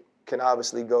 AJ can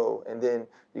obviously go. And then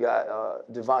you got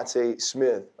Devontae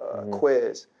Smith,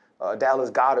 Quez,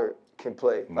 Dallas Goedert can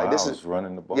play. Miles Like, this is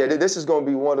running the ball. Yeah, this is going to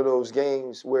be one of those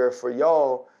games where for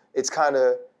y'all, it's kind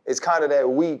of that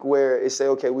week where it's say,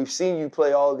 okay, we've seen you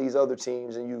play all these other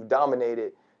teams and you've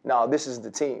dominated. Now this is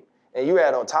the team. And you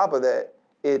add on top of that,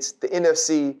 it's the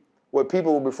NFC, what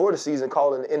people before the season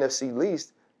calling the NFC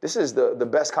least. This is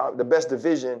the best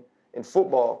division in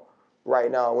football right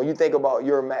now. When you think about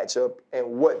your matchup and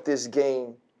what this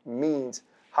game means,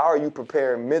 how are you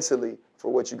preparing mentally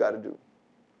for what you got to do?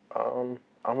 I'm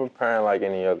preparing like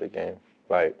any other game.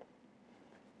 Like,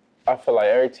 I feel like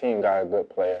every team got a good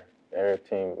player. Every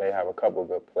team may have a couple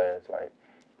good players.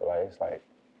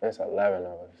 It's 11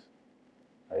 of us.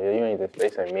 Like, you ain't just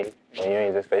facing me, and you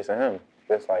ain't just facing him.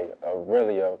 It's like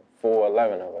a full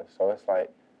 11 of us. So it's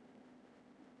like,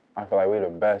 I feel like we're the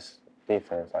best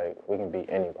defense. Like, we can beat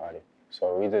anybody.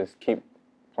 So we just keep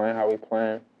playing how we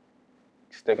playing,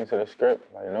 sticking to the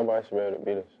script. Like, nobody should be able to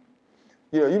beat us.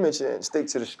 You mentioned stick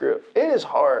to the script. It is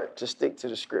hard to stick to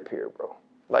the script here, bro.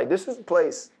 Like, this is a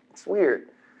place, it's weird.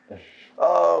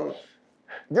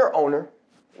 Your owner,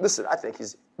 listen, I think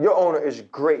your owner is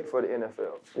great for the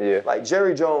NFL. Yeah. Like,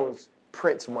 Jerry Jones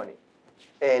prints money.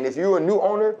 And if you're a new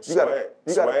owner, you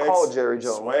gotta call Jerry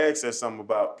Jones. Swag said something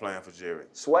about playing for Jerry.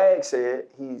 Swag said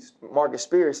Marcus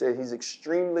Spears said he's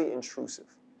extremely intrusive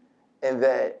and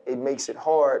that it makes it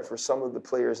hard for some of the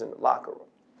players in the locker room.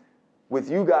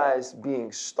 With you guys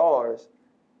being stars,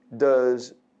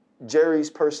 does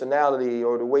Jerry's personality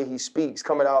or the way he speaks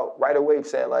coming out right away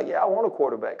saying like, yeah, I want a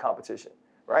quarterback competition,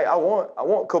 right? I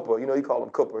want Cooper. You call him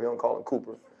Cooper. He don't call him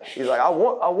Cooper. He's like, I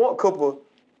want Cooper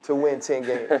to win 10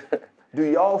 games. Do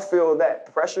y'all feel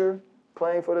that pressure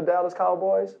playing for the Dallas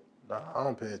Cowboys? Nah, I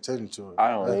don't pay attention to it.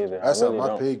 I don't either. That's really not my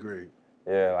don't. pay grade.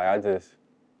 Yeah,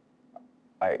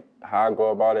 how I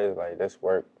go about it is like this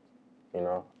work.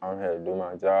 I'm here to do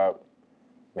my job,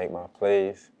 make my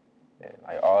plays, and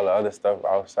like all the other stuff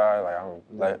outside,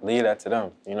 like leave that to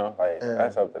them.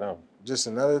 That's up to them. Just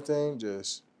another thing,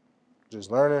 just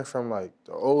learning from like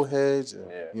the old heads.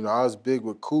 And, I was big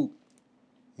with Coop.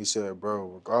 He said, bro,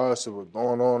 regardless of what's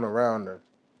going on around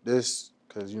this,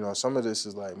 because some of this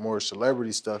is like more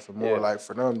celebrity stuff and more like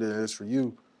for them than it is for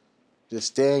you. Just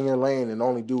stay in your lane and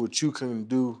only do what you can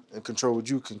do and control what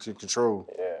you can control.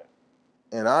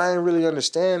 Yeah. And I ain't really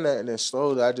understand that. And then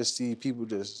slowly I just see people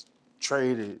just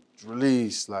traded,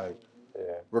 released,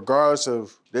 regardless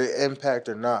of their impact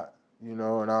or not, And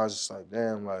I was just like,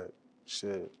 damn, like,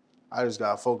 shit. I just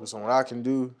got to focus on what I can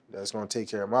do that's going to take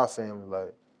care of my family.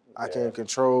 Like, I can't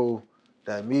control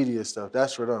that media stuff.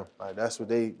 That's for them. Like, that's what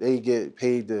they get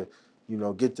paid to,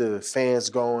 get the fans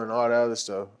going, all that other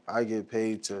stuff. I get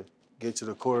paid to get to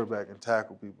the quarterback and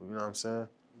tackle people. You know what I'm saying?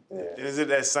 Yeah. Is it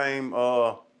that same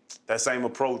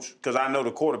approach? Because I know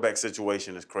the quarterback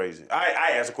situation is crazy.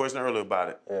 I asked a question earlier about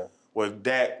it. Yeah. Where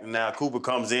Dak, now Cooper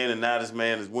comes in, and now this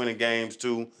man is winning games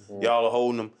too. Mm-hmm. Y'all are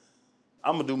holding him.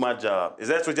 I'm going to do my job. Is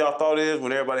that what y'all thought it is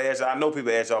when everybody asked y'all? I know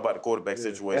people ask y'all about the quarterback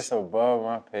situation. It's above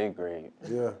my pay grade.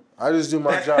 Yeah. I just do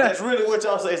my job. That's really what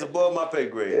y'all say. It's above my pay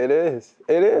grade. It is.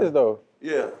 It is, though.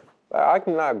 Yeah. Like,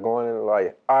 I'm not going in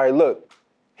like, all right, look,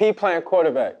 he playing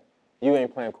quarterback. You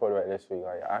ain't playing quarterback this week.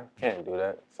 Like, I can't do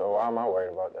that. So why am I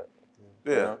worried about that?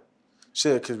 Yeah.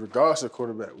 Shit, because regardless of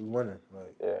quarterback, we winning.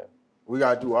 Like, yeah. We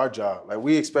got to do our job. Like,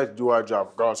 we expect to do our job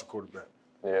regardless of quarterback.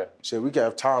 Yeah. Shit, we could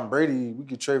have Tom Brady. We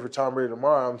could trade for Tom Brady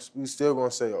tomorrow. We still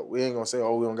going to say, we ain't going to say,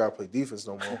 we don't got to play defense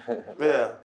no more.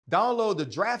 Yeah. Download the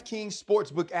DraftKings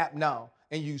Sportsbook app now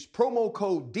and use promo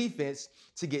code DEFENSE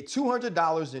to get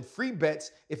 $200 in free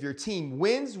bets if your team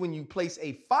wins when you place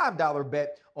a $5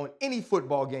 bet on any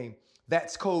football game.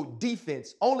 That's code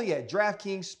DEFENSE only at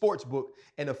DraftKings Sportsbook,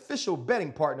 an official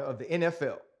betting partner of the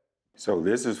NFL. So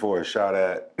this is for a shot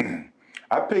at,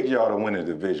 I picked y'all to win the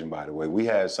division, by the way. We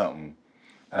had something.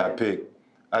 I think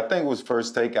it was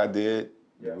First Take I did,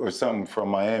 or something from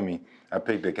Miami. I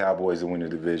picked the Cowboys to win the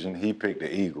division. He picked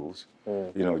the Eagles,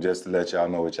 just to let y'all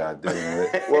know what y'all dealing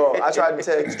with. Well, I tried to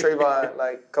text Trevon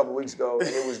like a couple weeks ago, and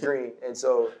it was green. And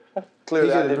so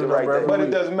clearly I did the right thing. But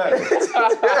it doesn't matter.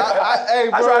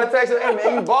 I tried to text him, hey,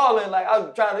 man, you balling. Like, I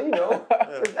was trying to,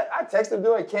 I texted him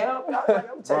during camp.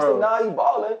 I'm texting him now, you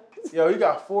balling. Yo, he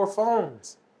got 4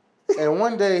 phones. And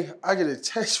one day, I get a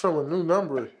text from a new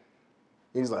number.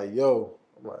 He's like, yo.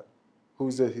 I'm like,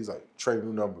 who's this? He's like, Trey,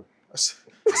 new number. I said,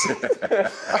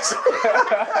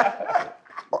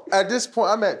 at this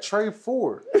point, I'm at Trey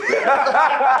 4.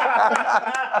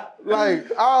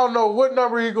 Like, I don't know what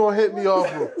number he gonna hit me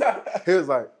off of. He was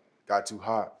like, got too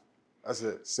hot. I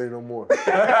said, say no more.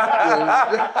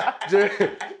 Jerry,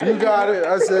 you got it.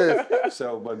 I said.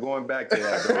 So, but going back to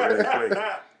that, though, really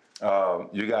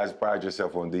quick, you guys pride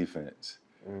yourself on defense.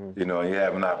 Mm-hmm. You know, you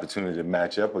have an opportunity to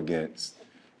match up against,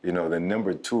 you know, the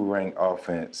number 2 ranked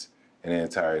offense in the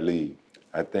entire league.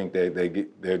 I think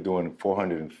they're doing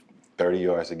 430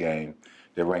 yards a game.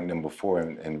 They're ranked number 4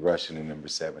 in rushing and number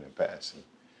 7 in passing.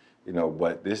 You know,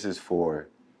 but this is for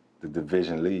the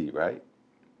division lead, right?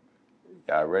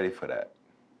 Y'all ready for that?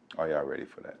 Are y'all ready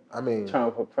for that? I mean,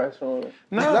 trying to put pressure on it.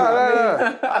 No.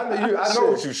 I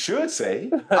know what you should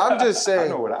say. I'm just saying. I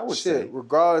know what I would say.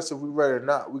 Regardless if we ready or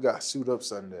not, we got to suit up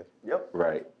Sunday. Yep.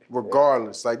 Right.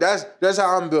 Regardless, like that's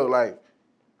how I'm built. Like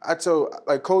I told,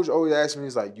 like Coach always asked me,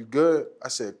 he's like, "You good?" I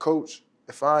said, "Coach,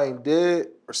 if I ain't dead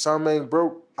or something ain't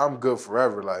broke, I'm good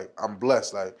forever. Like I'm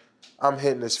blessed. Like I'm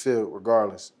hitting this field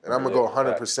regardless, and I'm gonna go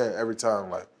 100% every time.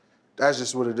 Like that's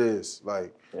just what it is.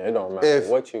 Like it don't matter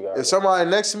what you got. If somebody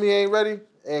next to me ain't ready, it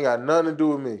ain't got nothing to do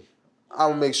with me. I'm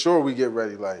gonna make sure we get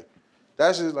ready. Like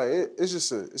that's just like it's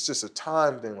just a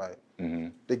time thing. Like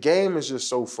the game is just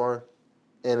so fun,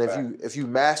 and if you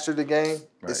master the game,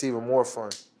 it's even more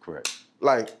fun. Correct.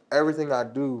 Like everything I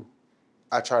do,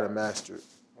 I try to master it.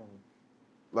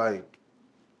 Like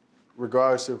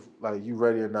regardless if like you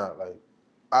ready or not, like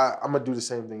I'm gonna do the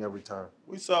same thing every time.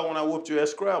 We saw when I whooped you at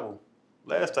Scrabble.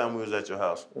 Last time we was at your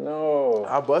house. No.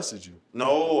 I busted you.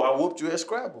 No, I whooped you at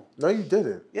Scrabble. No, you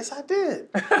didn't. Yes, I did.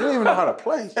 You didn't even know how to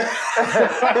play.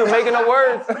 He was making the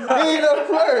words. He didn't know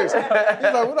the words. He's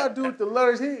like, what do I do with the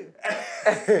letters here?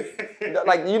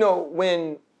 Like, you know,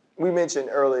 when we mentioned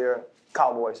earlier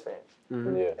Cowboys fans.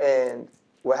 Mm-hmm. Yeah. And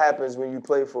what happens when you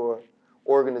play for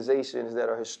organizations that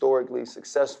are historically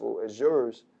successful as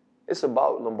yours, it's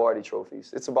about Lombardi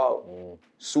trophies. It's about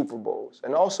Super Bowls.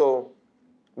 And also,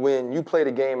 when you play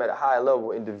the game at a high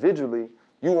level individually,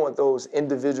 you want those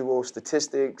individual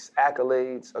statistics,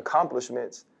 accolades,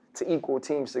 accomplishments to equal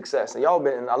team success. And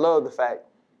I love the fact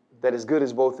that as good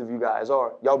as both of you guys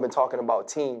are, y'all been talking about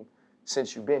team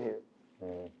since you've been here.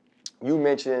 You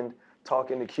mentioned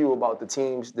talking to Q about the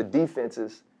teams, the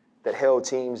defenses that held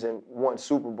teams and won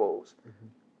Super Bowls.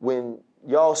 When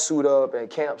y'all suit up and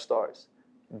camp starts,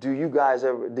 did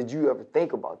you ever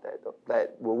think about that though?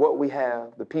 That with what we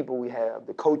have, the people we have,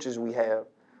 the coaches we have,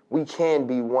 we can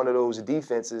be one of those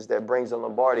defenses that brings the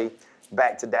Lombardi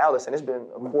back to Dallas, and it's been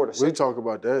a quarter century. We talk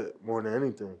about that more than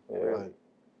anything. Yeah.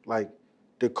 Like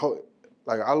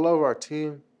I love our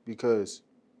team because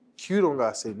Q don't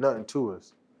gotta say nothing to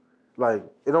us. Like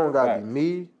it don't gotta be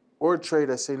me or Trey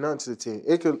that say nothing to the team.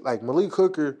 It could like Malik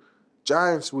Hooker,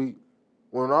 Giants week,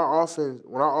 when our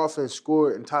offense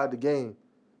scored and tied the game.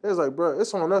 It was like, bro,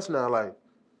 it's on us now. Like,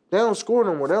 they don't score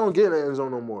no more. They don't get in the end zone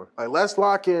no more. Like, let's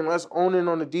lock in. Let's own in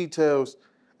on the details,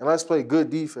 and let's play good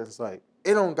defense. Like,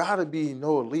 it don't gotta be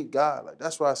no elite guy. Like,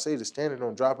 that's why I say the standard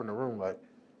don't drop in the room. Like,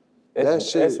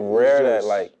 it's rare that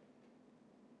like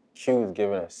Q's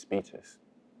giving us speeches.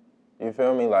 You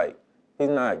feel me? Like, he's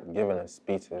not giving us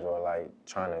speeches or like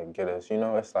trying to get us. You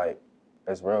know, it's like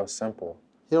it's real simple.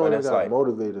 He don't even gotta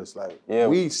motivate us. Like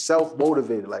we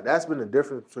self-motivated. Like that's been the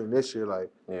difference between this year.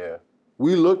 Like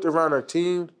we looked around our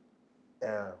team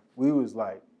and we was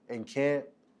like in camp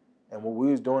and what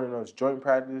we was doing in those joint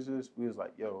practices, we was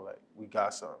like, yo, like we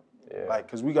got something. Yeah. Like,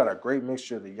 cause we got a great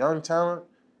mixture of the young talent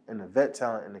and the vet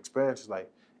talent and experiences.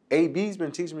 Like AB's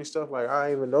been teaching me stuff like I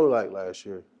didn't even know like last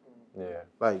year. Yeah.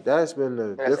 Like that's been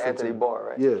the difference. That's Anthony Barr,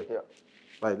 right? Yeah.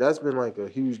 Like that's been like a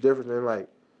huge difference. And like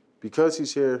because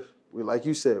he's here, like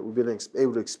you said, we've been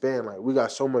able to expand. Like, we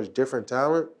got so much different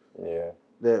talent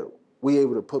that we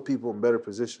able to put people in better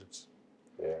positions.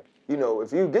 Yeah. You know,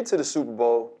 if you get to the Super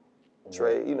Bowl,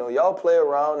 Trey, you know, y'all play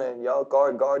around and y'all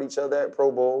guard each other at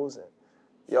Pro Bowls and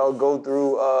y'all go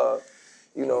through,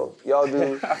 you know, y'all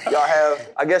have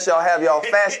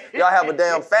a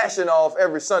damn fashion off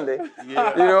every Sunday.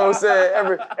 Yeah. You know what I'm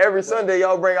saying? Every Sunday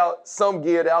y'all bring out some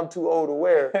gear that I'm too old to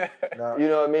wear. You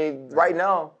know what I mean? Right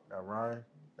now. Now, Ryan.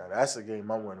 Now, that's a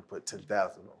game I'm going to put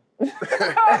 10,000 on. See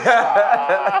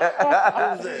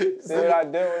what I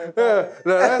did? Now,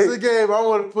 that's a game I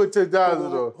want to put 10,000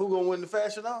 on. Who going to win the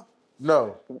fashion off?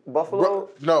 No. Buffalo?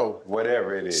 No.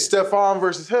 Whatever it is. Stephon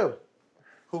versus him.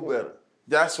 Who better?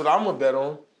 That's what I'm going to bet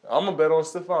on. I'm going to bet on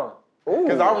Stephon.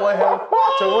 Because I want him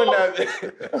to win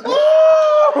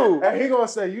that. And he going to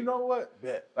say, you know what?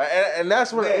 Bet. And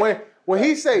that's when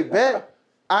he say bet,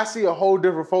 I see a whole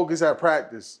different focus at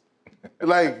practice.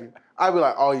 Like, I'd be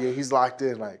like, oh yeah, he's locked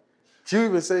in. Like, Q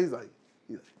even says like,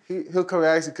 he'll come and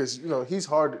ask you because, you know,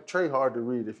 Trey hard to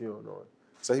read if you don't know it.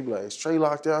 So he'd be like, is Trey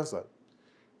locked in? I was like,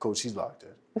 Coach, he's locked in.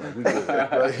 Like, we good.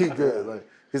 Like, he good. Like,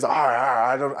 he's like, all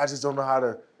right, I just don't know how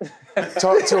to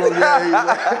talk to him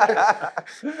yet.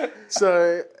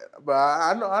 So, but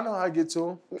I know how to get to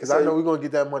him because I know we're gonna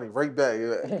get that money right back.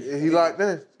 He locked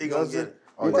in. He gonna get it.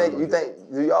 You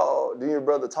think? Do you and your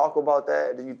brother talk about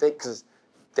that? Do you think because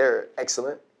they're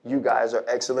excellent, you guys are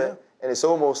excellent, and it's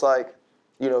almost like,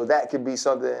 you know, that could be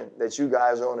something that you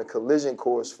guys are on a collision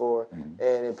course for.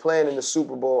 And in playing in the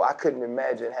Super Bowl, I couldn't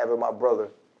imagine having my brother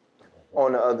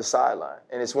on the other sideline.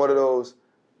 And it's one of those,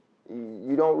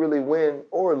 you don't really win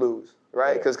or lose,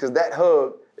 right? Because that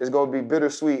hug is going to be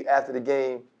bittersweet after the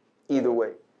game either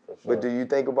way. Sure. But do you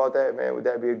think about that, man? Would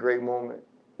that be a great moment?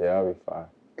 Yeah, I'll be fine.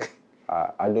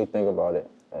 I do think about it,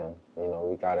 and, you know,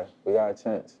 we got a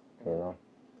chance, you know?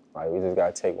 Like, we just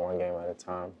got to take one game at a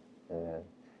time, and then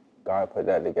God put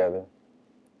that together.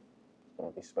 It's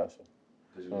going to be special.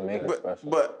 It's going to make it special.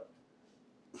 But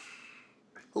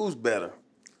who's better?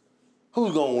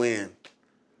 Who's going to win?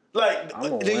 Like, I'm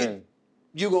going to win.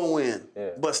 You going to win. Yeah.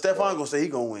 But Stephon going to say he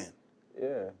going to win.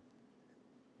 Yeah.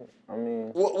 I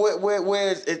mean...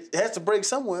 Where it has to break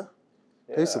somewhere.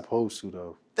 Yeah. They supposed to,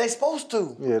 though. They supposed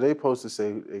to. Yeah, they supposed to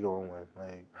say they going to win.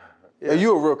 Like, yeah,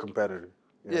 you a real competitor.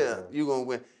 You know you going to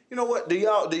win. You know what? Do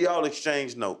y'all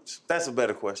exchange notes? That's a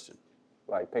better question.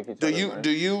 Like pick each other.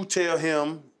 Do you tell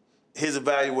him his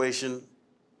evaluation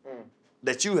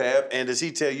that you have, and does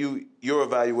he tell you your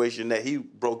evaluation that he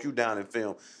broke you down in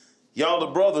film? Y'all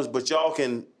are brothers, but y'all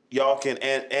can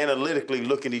analytically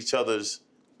look at each other's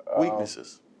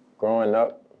weaknesses. Growing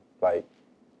up, like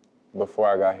before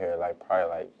I got here, like probably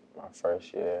like my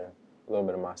first year, a little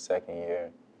bit of my second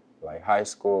year, like high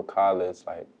school, college,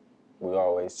 like. We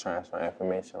always transfer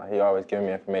information. Like, he always giving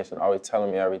me information, always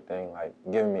telling me everything, like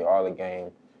giving me all the game,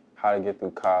 how to get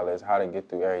through college, how to get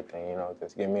through everything, you know,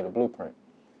 just giving me the blueprint.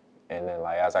 And then,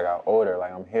 like, as I got older,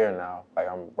 like, I'm here now, like,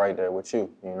 I'm right there with you,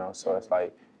 you know? So it's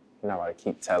like, you're not gonna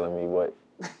keep telling me what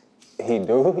he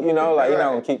do, you know? Like, you're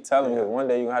not gonna keep telling me, because one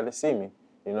day you're gonna have to see me,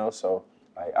 you know? So,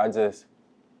 like, I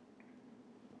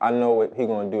know what he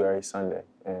gonna do every Sunday,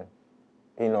 and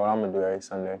he know what I'm gonna do every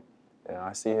Sunday. And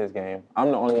I see his game. I'm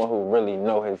the only one who really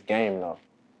know his game, though.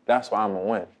 That's why I'm gonna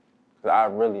win. Because I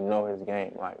really know his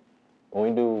game. Like, when we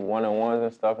do one-on-ones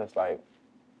and stuff, it's like,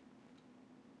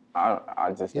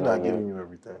 I just He's not giving you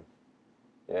everything.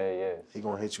 Yeah, he is. He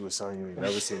gonna hit you with something you ain't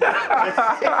never seen before.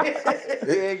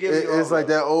 It's like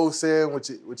that old saying, what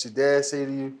your dad say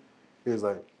to you. He was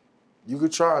like, you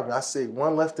could try me. I say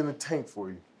one left in the tank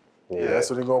for you. Yeah, that's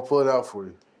what they're gonna pull it out for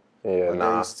you. Yeah,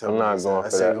 nah, I'm not going for that. I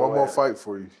said, one more fight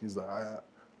for you. He's like, he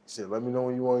said, let me know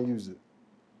when you want to use it.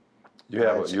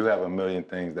 You have a million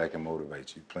things that can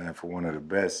motivate you. Playing for one of the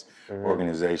best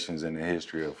organizations in the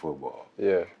history of football.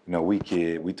 Yeah. You know, we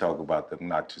talk about the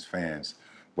obnoxious fans,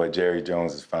 but Jerry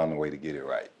Jones has found a way to get it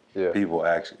right. Yeah.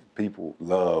 People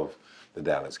love the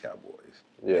Dallas Cowboys.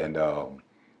 Yeah. And,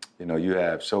 you know, you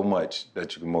have so much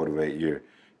that you can motivate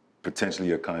potentially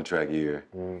your contract year.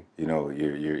 You know,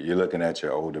 you're looking at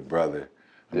your older brother.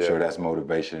 I'm sure that's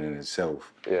motivation in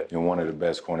itself. Yeah. You're one of the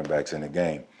best cornerbacks in the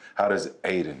game. How does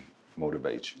Aiden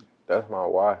motivate you? That's my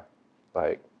why.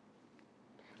 Like,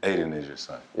 Aiden is your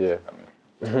son. Yeah.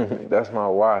 I mean, that's my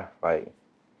why. Like,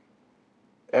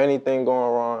 anything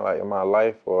going wrong, like in my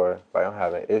life, or like I'm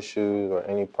having issues or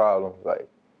any problems, like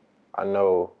I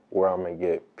know where I'm gonna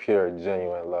get pure,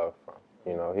 genuine love from.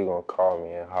 You know, he gonna call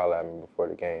me and holler at me before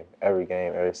the game. Every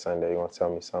Sunday, he gonna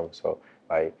tell me something. So,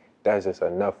 like, that's just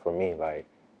enough for me. Like,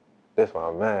 this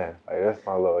my man. Like, that's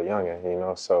my little youngin', you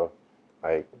know? So,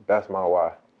 like, that's my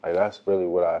why. Like, that's really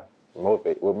what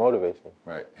motivates me.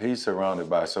 Right. He's surrounded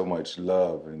by so much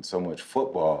love and so much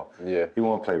football. Yeah. He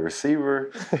won't play receiver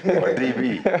or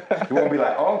DB. He won't be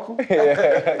like uncle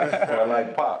or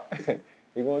like pop.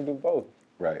 He gonna do both.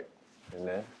 Right. And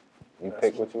then you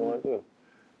pick what you want to do.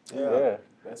 Yeah.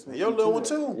 That's me. Your little one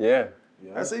too. Yeah.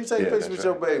 I see you take pictures with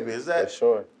your baby. Is that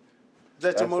sure? Is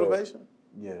that your motivation?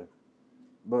 Yeah.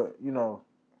 But, you know,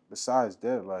 besides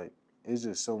that, like, it's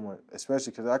just so much,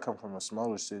 especially because I come from a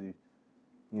smaller city.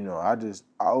 You know, I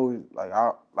always,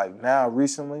 like now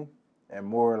recently, and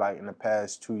more like in the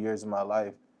past 2 years of my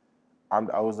life, I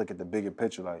always look at the bigger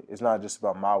picture. Like, it's not just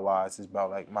about my wise, it's about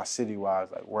like my city wise,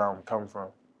 like where I'm coming from.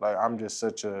 Like, I'm just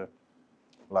such a,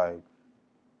 like,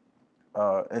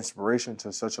 inspiration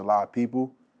to such a lot of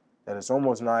people that it's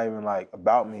almost not even like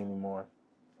about me anymore.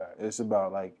 It's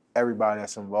about like everybody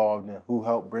that's involved and who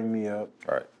helped bring me up,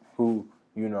 right? Who,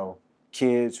 you know,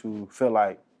 kids who feel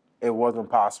like it wasn't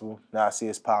possible. Now I see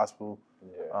it's possible.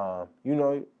 Yeah. You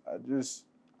know,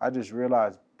 I just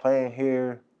realized playing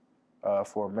here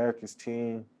for America's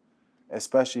team,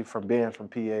 especially from being from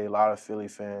PA, a lot of Philly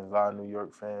fans, a lot of New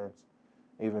York fans,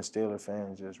 even Steeler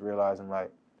fans, just realizing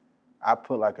like I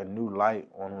put like a new light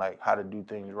on like how to do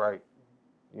things right.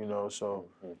 You know, so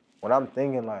when I'm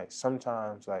thinking like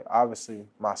sometimes like obviously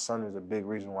my son is a big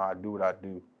reason why I do what I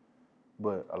do.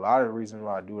 But a lot of the reason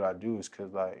why I do what I do is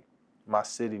because, like, my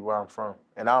city, where I'm from,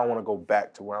 and I don't want to go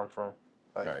back to where I'm from.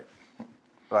 Like, Right.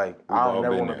 like We've I all don't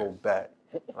never been want to there. go back.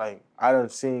 Like, I done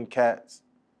seen cats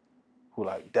who,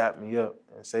 like, dap me up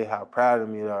and say how proud of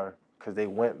me they are because they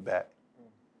went back.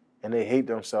 And they hate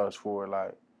themselves for it.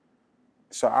 Like,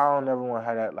 so I don't ever want to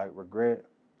have that, like, regret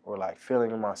or, like, feeling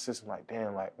in my system, like,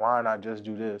 damn, like, why not just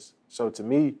do this? So to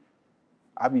me,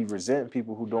 I be resenting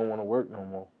people who don't want to work no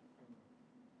more.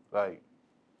 Like,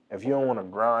 if you don't want to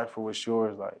grind for what's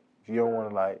yours, like if you don't want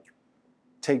to like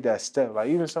take that step, like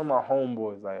even some of my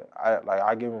homeboys, like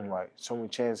I give them like so many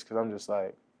chances because I'm just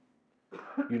like,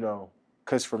 you know,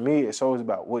 because for me it's always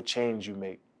about what change you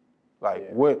make, like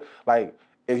what, like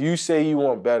if you say you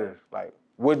want better, like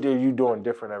what are you doing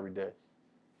different every day?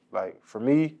 Like for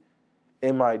me,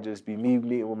 it might just be me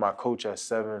meeting with my coach at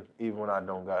 7, even when I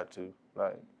don't got to.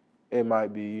 Like it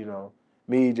might be, you know,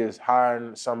 me just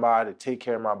hiring somebody to take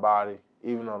care of my body.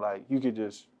 Even though, like, you could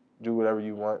just do whatever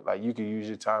you want. Like, you could use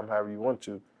your time however you want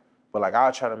to. But, like,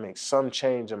 I'll try to make some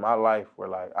change in my life where,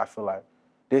 like, I feel like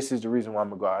this is the reason why I'm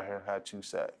going to go out here and have 2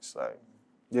 sacks. Like,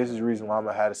 this is the reason why I'm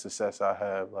going to have the success I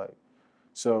have. Like,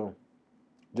 so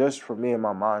just for me and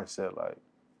my mindset, like,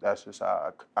 that's just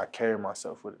how I carry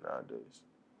myself with it nowadays.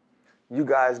 You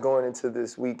guys going into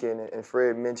this weekend, and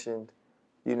Fred mentioned,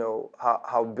 you know,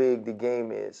 how big the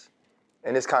game is.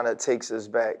 And this kind of takes us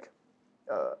back.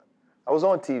 I was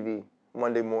on TV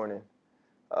Monday morning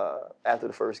after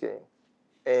the first game,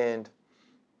 and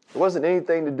it wasn't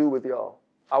anything to do with y'all.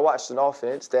 I watched an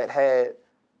offense that had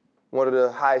one of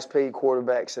the highest paid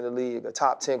quarterbacks in the league, a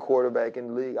top 10 quarterback in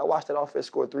the league. I watched that offense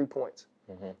score 3 points.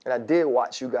 And I did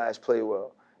watch you guys play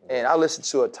well. And I listened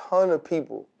to a ton of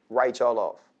people write y'all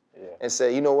off and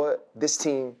say, you know what, this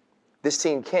team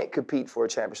can't compete for a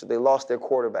championship. They lost their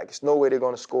quarterback. There's no way they're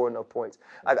going to score enough points.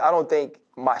 I don't think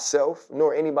myself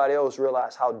nor anybody else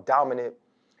realized how dominant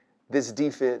this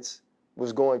defense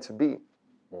was going to be.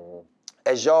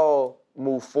 As y'all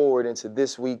move forward into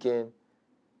this weekend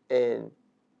and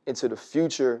into the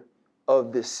future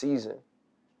of this season,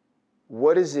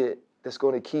 what is it that's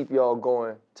going to keep y'all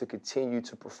going to continue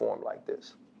to perform like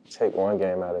this? Take one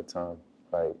game at a time.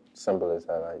 Like, simple as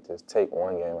that. Like, just take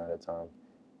one game at a time.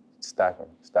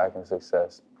 Stacking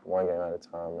success, one game at a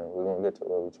time, and we're going to get to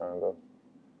where we're trying to go.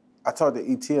 I talk to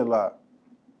E.T. a lot.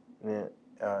 And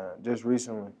just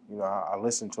recently, you know, I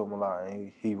listened to him a lot,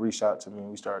 and he reached out to me,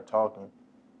 and we started talking.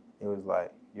 He was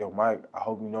like, yo, Mike, I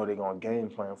hope you know they're going to game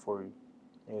plan for you.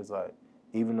 He was like,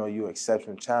 even though you're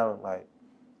exceptional talent, like,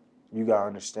 you got to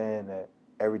understand that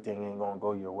everything ain't going to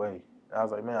go your way. And I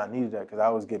was like, man, I needed that because I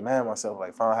always get mad at myself.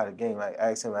 Like, if I don't have a game, like,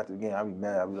 ask him after the game, I'd be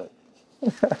mad. I'd be like,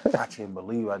 I can't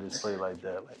believe I just played like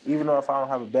that. Like, even though if I don't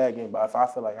have a bad game, but if I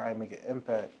feel like I ain't make an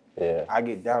impact, I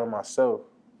get down on myself.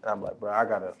 And I'm like, bro, I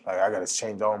gotta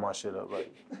change all my shit up.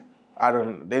 Like,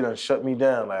 they done shut me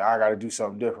down. Like, I gotta do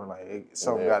something different. Like,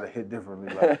 something gotta hit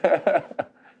differently. Like,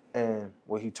 and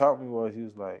what he taught me was, he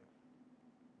was like,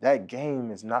 that game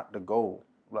is not the goal.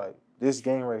 Like, this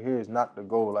game right here is not the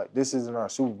goal. Like, this isn't our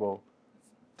Super Bowl.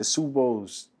 The Super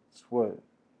Bowl's,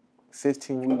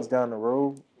 15 weeks down the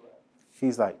road?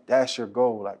 He's like, that's your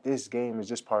goal. Like, this game is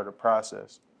just part of the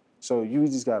process. So you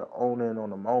just got to own in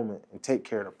on the moment and take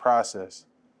care of the process.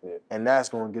 And that's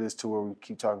going to get us to where we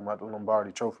keep talking about the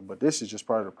Lombardi Trophy. But this is just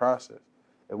part of the process.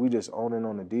 If we just own in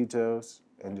on the details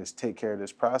and just take care of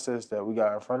this process that we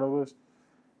got in front of us,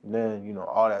 then, you know,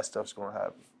 all that stuff's going to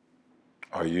happen.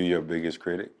 Are you your biggest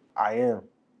critic? I am.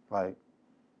 Like,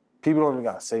 people don't even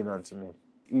got to say nothing to me.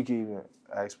 You can even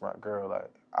ask my girl, like,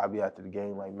 I'll be after the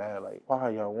game, like, mad, like, why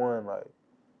y'all won? Like,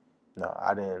 no,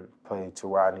 I didn't play to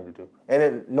where I needed to. And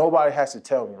then nobody has to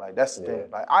tell me. Like, that's the thing.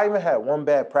 Like, I even had one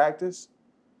bad practice,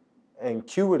 and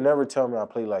Q would never tell me I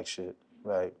played like shit.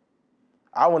 Like,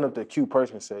 I went up to Q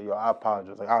personally and said, yo, I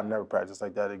apologize. Like, I'll never practice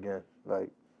like that again. Like,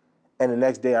 and the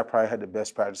next day, I probably had the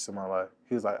best practice of my life.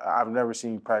 He was like, I've never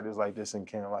seen you practice like this in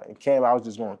camp. Like, in camp, I was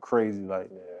just going crazy.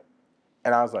 Like,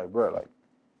 and I was like, bro, like,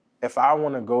 if I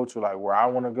want to go to, like, where I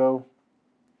want to go,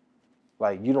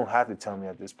 like, you don't have to tell me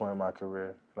at this point in my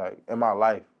career. Like, in my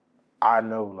life, I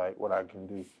know, like, what I can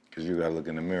do. Because you got to look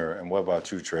in the mirror. And what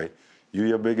about you, Trey? You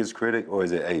your biggest critic, or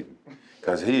is it Aiden?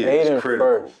 Because he Aiden is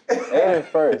critical. Aiden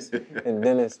first, and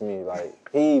then it's me. Like,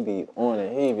 he be on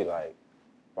it. He be like,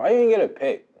 why you didn't get a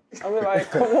pick? I be like,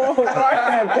 come on, bro, I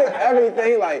can't pick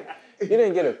everything. Like, you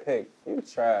didn't get a pick. You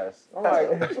trash. I'm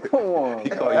like, come on. He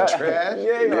call you trash?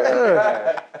 Yeah, you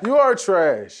trash. You are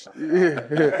trash.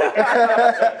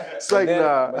 It's like,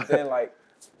 nah. But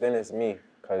then it's me,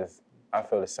 because I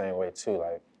feel the same way too.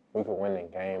 Like, we could win the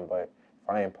game, but if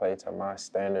I ain't play to my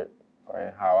standard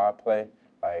or how I play,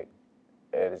 like,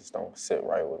 it just don't sit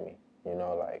right with me. You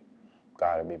know, like,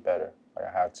 gotta be better. Like,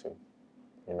 I have to.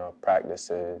 You know,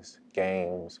 practices,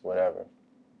 games, whatever.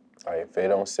 Like, if it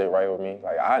don't sit right with me,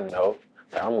 like, I know.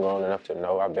 Like, I'm grown enough to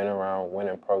know. I've been around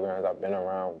winning programs. I've been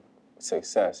around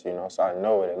success, you know, so I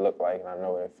know what it look like and I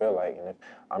know what it feel like. And if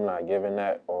I'm not giving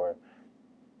that, or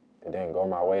it didn't go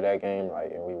my way that game,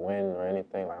 like, and we win or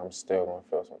anything, like, I'm still gonna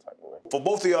feel some type of way. For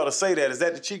both of y'all to say that, is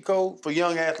that the cheat code for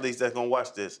young athletes that's gonna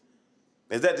watch this?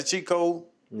 Is that the cheat code?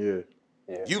 Yeah.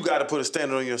 You got to put a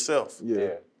standard on yourself.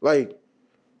 Yeah. Like,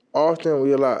 often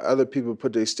we allow other people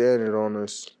put their standard on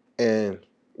us, and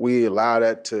we allow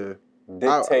that to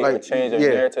dictate or change the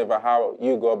narrative of how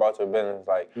you go about your business.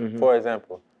 Like, for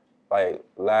example, like,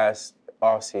 last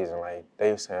offseason, like,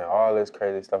 they were saying all this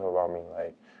crazy stuff about me.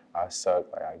 Like, I suck.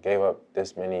 Like, I gave up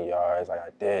this many yards. Like,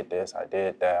 I did this, I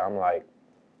did that. I'm like,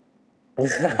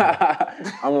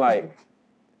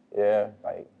 yeah,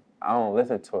 like, I don't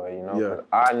listen to it, you know? Yeah. 'Cause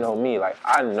I know me. Like,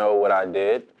 I know what I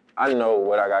did. I know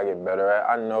what I gotta get better at.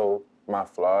 I know my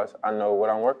flaws. I know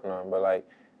what I'm working on. But, like,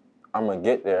 I'm gonna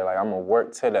get there. Like, I'm gonna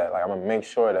work to that. Like, I'm gonna make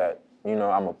sure that, you know,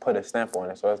 I'm gonna put a stamp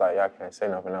on it. So it's like, y'all can't say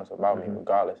nothing else about me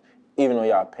regardless. Even though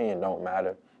y'all opinion don't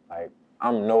matter. Like,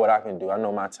 I know what I can do. I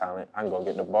know my talent. I can go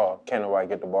get the ball. Can't nobody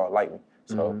get the ball like me.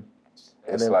 So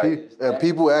it's and like... and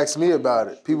people ask me about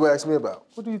it. People ask me about,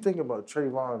 what do you think about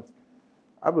Trevon?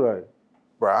 I be like,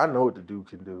 bro, I know what the dude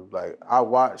can do. Like, I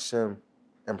watch him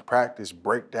in practice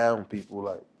break down people.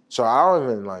 Like, so I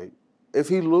don't even, like, if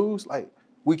he lose, like,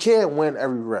 we can't win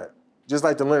every rep. Just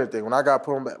like the Leonard thing. When I got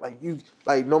put on back, like,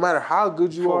 no matter how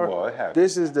good you are,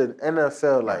 this is the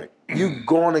NFL. Like, you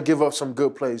going to give up some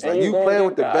good plays. Like, you playing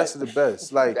with the best of the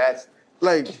best. Like,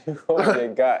 you gonna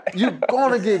get got. You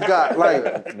gonna get got. Like,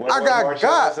 I got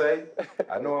got. Say,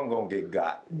 I know I'm gonna get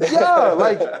got. Yeah,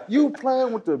 like, you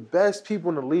playing with the best people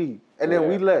in the league. And then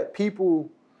we let people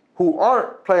who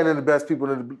aren't playing in the best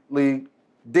people in the league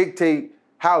dictate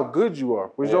how good you are,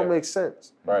 which don't make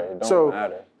sense. Right, it don't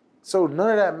matter. So none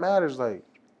of that matters. Like,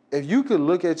 if you could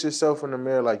look at yourself in the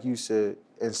mirror, like you said,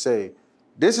 and say,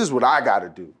 this is what I got to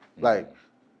do. Like,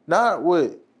 not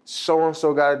what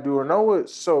so-and-so got to do, or know what,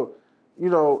 so, you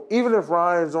know, even if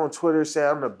Ryan's on Twitter saying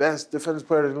I'm the best defensive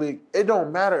player in the league, it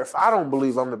don't matter if I don't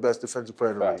believe I'm the best defensive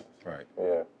player in the league. Right.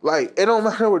 Yeah. Like, it don't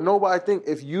matter what nobody think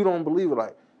if you don't believe it.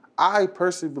 Like, I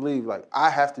personally believe, like,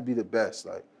 I have to be the best.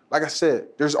 Like I said,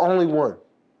 there's only one.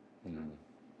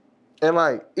 And,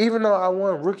 like, even though I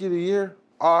won Rookie of the Year,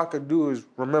 all I could do is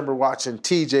remember watching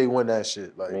TJ win that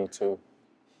shit. Like, me too.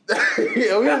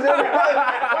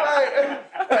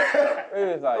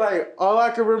 Like, all I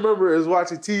can remember is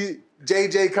watching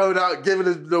JJ coming out,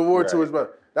 giving the award to his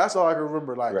brother. That's all I can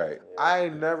remember. Like, I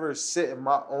ain't never sit in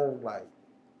my own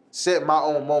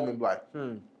moment, like,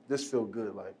 this feel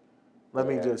good. Like, let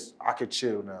me just, I could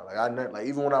chill now. Like,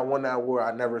 even when I won that award,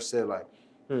 I never said, like,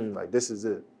 like, this is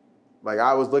it. Like,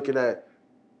 I was looking at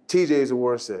TJ's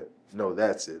award and said, no,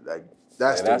 that's it. Like,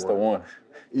 that's the one.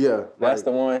 Yeah. That's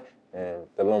the one, and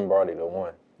the Lombardi, the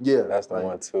one. Yeah. That's the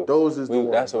one, too. Those is the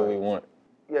one. That's what we want.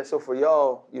 Yeah, so for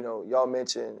y'all, you know, y'all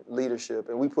mentioned leadership,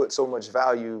 and we put so much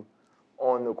value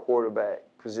on the quarterback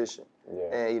position.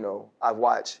 Yeah. And, you know, I've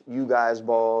watched you guys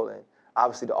ball, and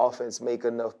obviously the offense make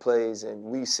enough plays, and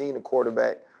we've seen a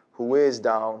quarterback who is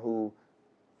down, who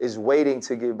is waiting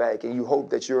to get back, and you hope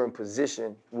that you're in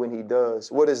position when he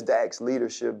does. What has Dak's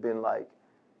leadership been like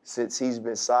since he's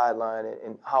been sidelined,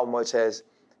 and how much has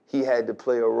he had to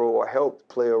play a role or helped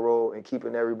play a role in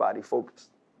keeping everybody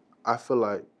focused? I feel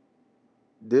like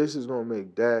this is going to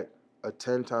make Dak a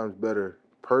 10 times better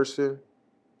person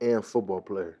and football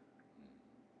player.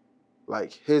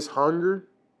 Like, his hunger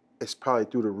is probably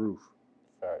through the roof.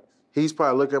 Facts. He's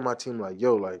probably looking at my team like,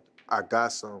 yo, like, I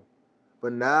got some.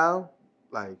 But now,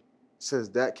 like, since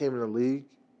Dak came in the league,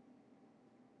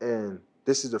 and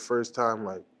this is the first time,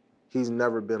 like, he's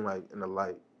never been, like, in the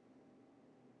light.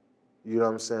 You know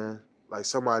what I'm saying? Like,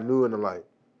 somebody new in the light.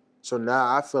 So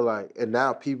now I feel like, and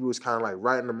now people is kind of, like,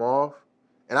 writing him off.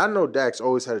 And I know Dak's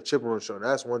always had a chip on his shoulder.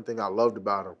 That's one thing I loved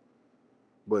about him.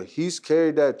 But he's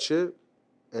carried that chip,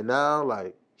 and now,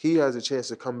 like, he has a chance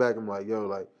to come back and be like, yo,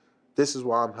 like, this is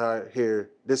why I'm here.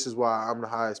 This is why I'm the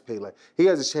highest paid. Like, he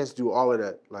has a chance to do all of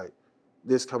that. Like,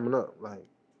 this coming up. Like,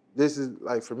 this is,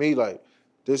 like, for me, like,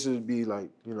 this would be, like,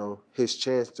 you know, his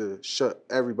chance to shut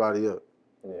everybody up.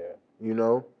 Yeah. You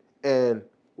know? And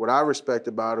what I respect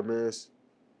about him is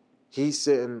he's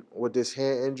sitting with this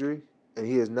hand injury, and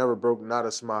he has never broken not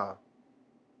a smile.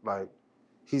 Like,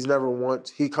 he's never once,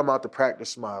 he come out to practice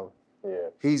smiling. Yeah.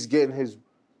 He's getting his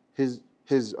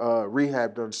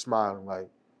rehab done smiling. Like,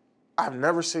 I've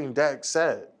never seen Dak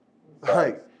sad. Facts.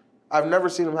 Like, I've never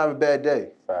seen him have a bad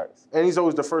day. Facts. And he's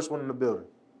always the first one in the building.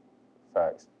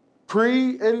 Facts.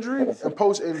 Pre-injury and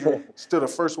post-injury, still the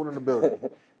first one in the building.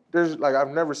 There's, like, I've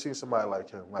never seen somebody like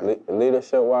him. Like,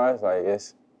 leadership-wise, like,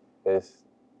 it's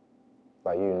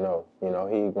like, you know,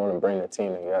 he's going to bring the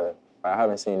team together. I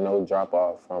haven't seen no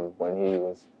drop-off from when he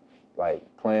was, like,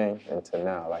 playing until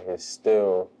now. Like, it's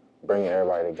still bringing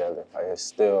everybody together. Like, it's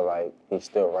still, like, he's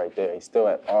still right there. He's still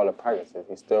at all the practices.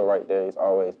 He's still right there. He's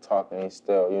always talking. He's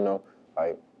still, you know,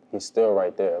 like, he's still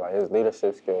right there. Like, his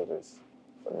leadership skills is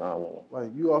phenomenal. Like,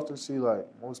 you often see, like,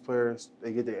 most players,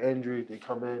 they get their injury, they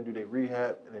come in, do their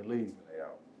rehab, and they leave, and they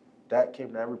out. Dak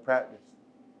came to every practice.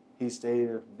 He stayed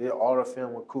and did all the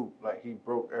film with Coop. Like, he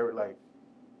broke every, like,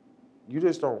 you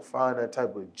just don't find that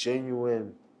type of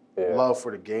genuine love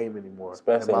for the game anymore.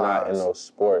 Especially not in no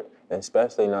sport. And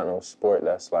especially not no sport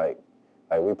that's like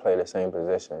we play the same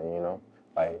position, you know?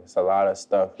 Like, it's a lot of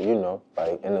stuff, you know,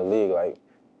 like, in the league, like,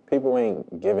 people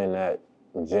ain't giving that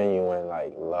genuine,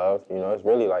 like, love, you know? It's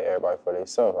really, like, everybody for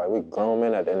themselves. Like, we grown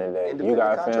men at the end of the day. You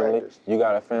got a family, you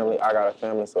got a family, I got a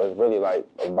family, so it's really, like,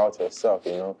 about yourself,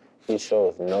 you know? He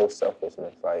shows no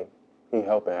selfishness. Like, he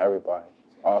helping everybody.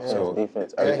 Offense,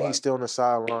 defense, everybody. And he's still on the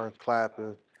sideline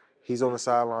clapping. He's on the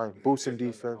sideline boosting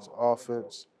defense,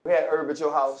 offense. We had Herb at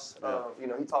your house. You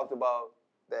know, he talked about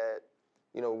that,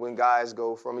 you know, when guys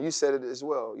go from, and you said it as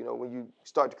well, you know, when you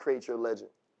start to create your legend.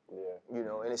 Yeah. You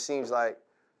know, and it seems like,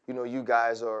 you know, you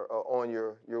guys are on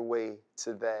your way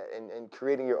to that and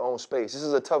creating your own space. This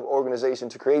is a tough organization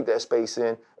to create that space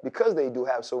in because they do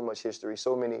have so much history,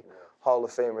 so many Hall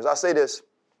of Famers. I say this,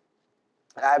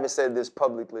 I haven't said this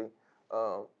publicly,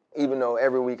 even though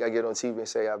every week I get on TV and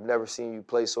say, I've never seen you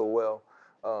play so well.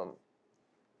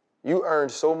 You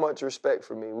earned so much respect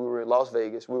from me. We were in Las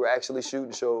Vegas. We were actually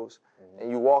shooting shows. And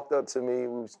you walked up to me.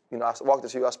 I walked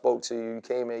up to you. I spoke to you. You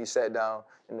came in. You sat down.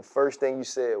 And the first thing you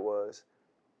said was,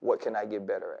 what can I get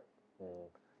better at?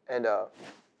 And,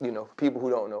 you know, people who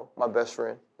don't know, my best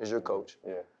friend is your coach.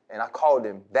 Yeah. And I called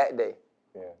him that day.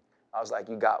 Yeah. I was like,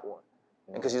 you got one.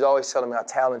 And because he's always telling me how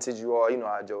talented you are. You know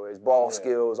how Joe is. Ball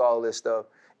skills, all this stuff.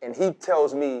 And he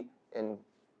tells me, and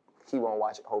he won't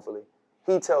watch it, hopefully,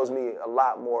 he tells me a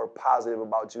lot more positive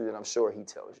about you than I'm sure he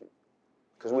tells you.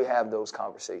 Because we have those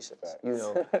conversations, you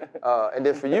know. And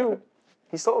then for you,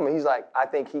 he told me, he's like, I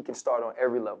think he can start on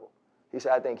every level. He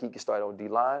said, I think he can start on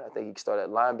D-line. I think he can start at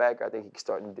linebacker. I think he can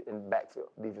start in backfield,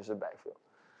 defensive backfield.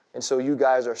 And so you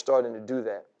guys are starting to do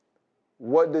that.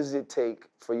 What does it take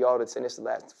for y'all to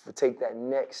take that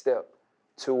next step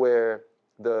to where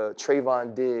the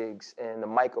Trevon Diggs and the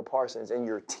Micah Parsons and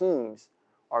your teams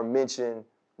are mentioned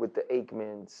with the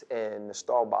Aikmans and the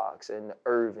Staubachs and the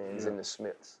Irvins and the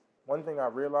Smiths? One thing I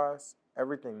realized,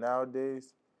 everything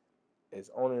nowadays is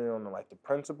only on like the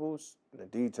principles and the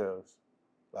details.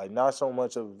 Like, not so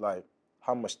much of like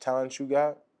how much talent you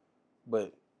got,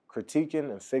 but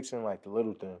critiquing and fixing like the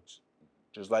little things.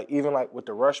 Just like even like with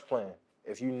the rush plan,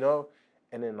 if you know,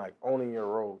 and then like owning your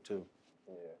role too.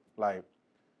 Yeah. Like,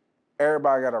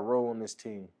 everybody got a role on this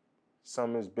team.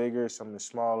 Some is bigger, some is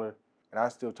smaller. And I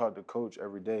still talk to Coach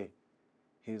every day.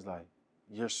 He's like,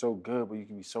 you're so good, but you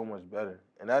can be so much better.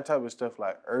 And that type of stuff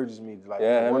like urges me to like.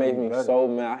 Yeah, that makes me so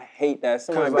mad. I hate that.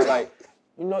 Somebody be like,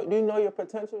 do you know your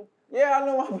potential? Yeah, I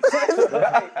know my potential.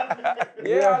 Like, I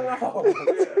know.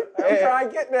 I'm trying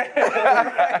to get there.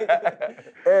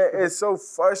 And it's so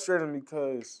frustrating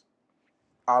because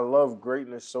I love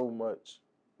greatness so much.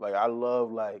 Like, I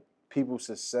love like people's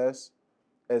success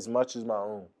as much as my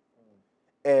own.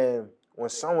 And when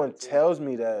someone tells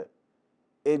me that,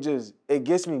 it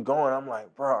gets me going. I'm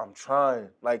like, bro, I'm trying.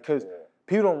 Like, because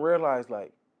people don't realize,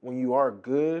 like, when you are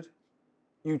good,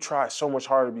 you try so much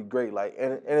harder to be great. Like,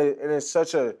 and it's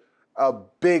such a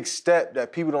big step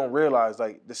that people don't realize.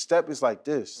 Like, the step is like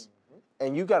this.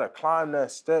 And you got to climb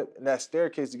that step and that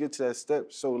staircase to get to that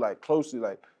step so, like, closely.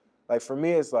 Like for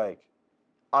me, it's like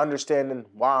understanding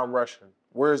why I'm rushing.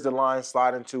 Where's the line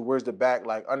sliding to? Where's the back?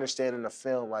 Like, understanding the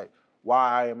film, like,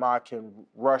 why I can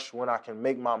rush when I can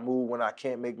make my move, when I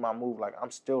can't make my move. Like,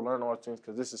 I'm still learning all these things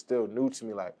because this is still new to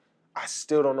me. Like, I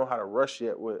still don't know how to rush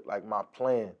yet with, like, my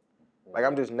plan. Like,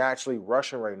 I'm just naturally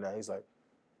rushing right now.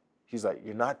 he's like,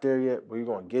 you're not there yet, but you're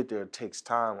gonna get there. It takes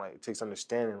time, like it takes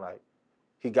understanding. Like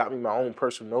he got me my own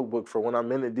personal notebook for when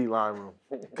I'm in the D-line room.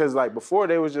 Cause like before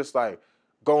they was just like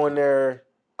go in there,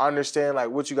 understand like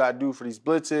what you gotta do for these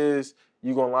blitzes,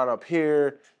 you gonna line up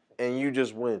here, and you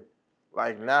just win.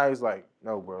 Like now he's like,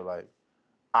 no, bro, like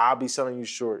I'll be selling you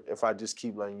short if I just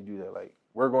keep letting you do that. Like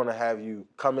we're gonna have you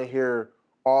come in here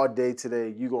all day today.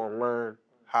 You gonna learn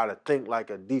how to think like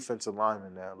a defensive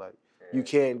lineman now. Like you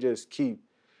can't just keep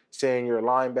saying you're a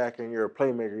linebacker and you're a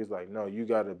playmaker. He's like, no, you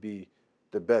gotta be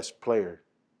the best player.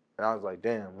 And I was like,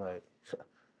 damn, like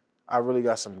I really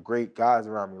got some great guys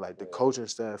around me. Like the coaching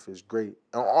staff is great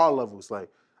on all levels. Like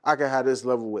I can have this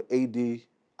level with AD.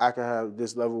 I can have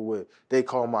this level with, they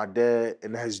call my dad,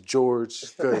 and that's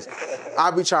George, because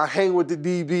I be trying to hang with the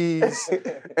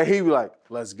DBs, and he be like,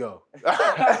 let's go. and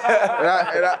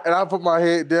I put my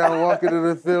head down, walk into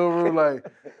the film room, like,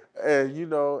 and you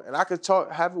know, and I could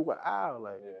have it with Al.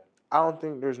 Like, I don't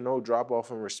think there's no drop off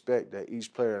in respect that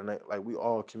each player, like we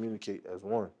all communicate as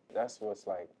one. That's what's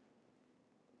like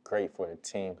great for the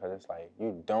team, because it's like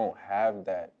you don't have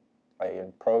that, like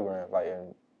in programs,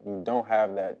 you don't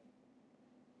have that,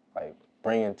 like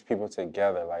bringing people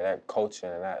together, like that coaching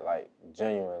and that like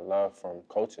genuine love from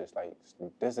coaches. Like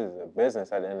this is a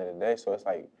business at the end of the day, so it's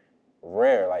like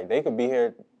rare. Like they could be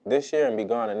here this year and be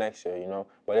gone the next year, you know.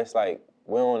 But it's like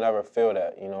we don't ever feel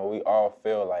that, you know. We all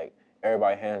feel like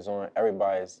everybody hands on,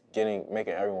 everybody's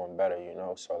making everyone better, you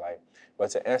know. So like, but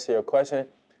to answer your question,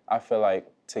 I feel like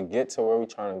to get to where we're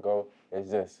trying to go,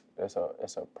 it's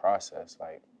a process.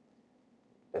 Like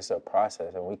it's a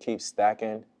process, and we keep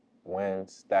stacking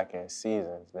wins, stacking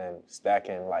seasons, then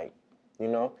stacking, like, you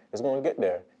know, it's going to get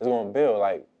there. It's going to build.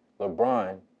 Like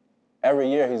LeBron, every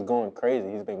year he's going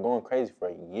crazy. He's been going crazy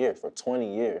for years, for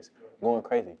 20 years, going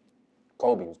crazy.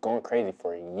 Kobe was going crazy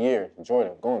for years.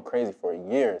 Jordan going crazy for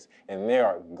years. And they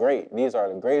are great. These are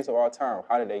the greatest of all time.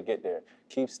 How did they get there?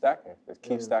 Keep stacking. Just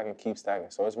keep stacking, keep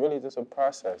stacking. So it's really just a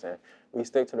process. And we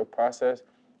stick to the process,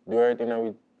 do everything that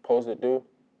we're supposed to do,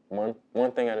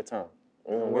 one thing at a time.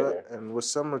 And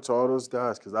what's similar to all those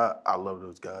guys, because I love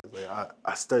those guys. Like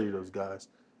I study those guys.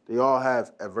 They all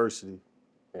have adversity.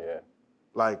 Yeah.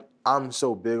 Like I'm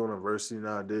so big on adversity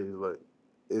nowadays. Like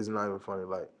it's not even funny.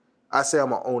 Like I say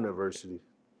I'm my own adversity.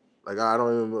 Like I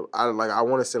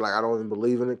want to say like I don't even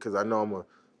believe in it because I know I'm gonna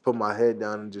put my head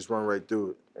down and just run right through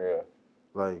it. Yeah.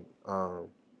 Like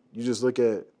you just look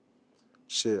at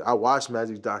shit. I watched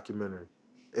Magic's documentary.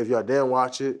 If y'all didn't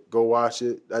watch it, go watch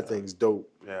it. That thing's dope.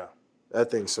 Yeah. That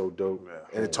thing's so dope. Yeah.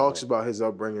 And it talks about his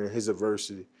upbringing and his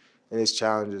adversity and his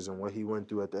challenges and what he went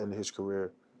through at the end of his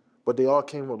career. But they all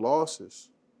came with losses.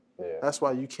 Yeah. That's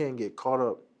why you can't get caught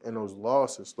up in those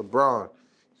losses. LeBron,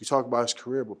 you talk about his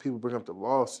career, but people bring up the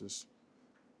losses.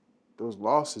 Those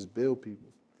losses build people.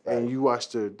 Right. And you watch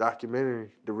the documentary,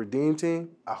 The Redeem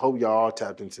Team, I hope y'all all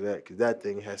tapped into that because that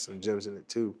thing has some gems in it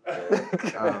too.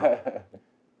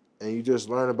 And you just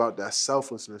learn about that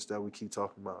selflessness that we keep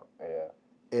talking about.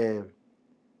 Yeah. And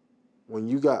when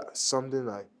you got something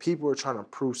like people are trying to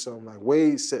prove something, like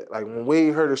Wade said, like when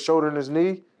Wade hurt his shoulder and his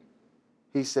knee,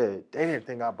 he said, they didn't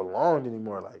think I belonged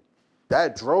anymore. Like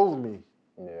that drove me.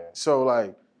 Yeah. So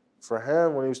like for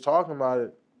him, when he was talking about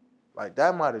it, like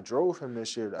that might have drove him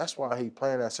this year. That's why he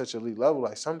playing at such an elite level.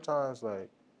 Like sometimes like,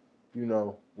 you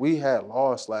know, we had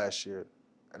lost last year.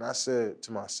 And I said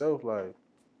to myself, like,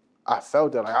 I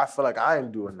felt that. Like I feel like I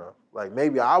didn't do enough. Like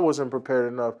maybe I wasn't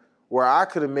prepared enough where I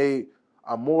could have made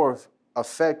a more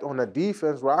effect on the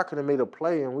defense where I could have made a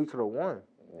play and we could have won.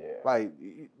 Yeah. Like,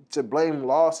 to blame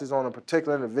losses on a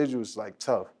particular individual is, like,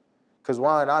 tough. Because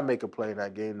why didn't I make a play in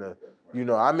that game? You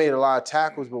know, I made a lot of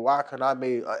tackles, but why couldn't I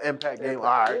make an impact game? All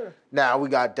right, now we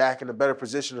got Dak in a better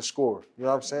position to score. You know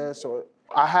what I'm saying? So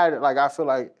I feel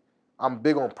like I'm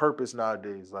big on purpose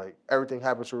nowadays. Like, everything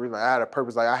happens for a reason. Like, I had a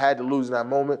purpose. Like, I had to lose in that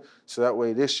moment, so that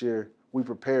way this year we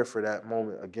prepare for that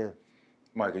moment again.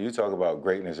 Micah, you talk about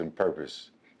greatness and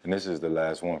purpose, and this is the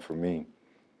last one for me.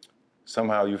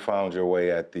 Somehow you found your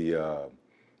way at the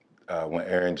when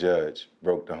Aaron Judge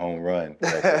broke the home run,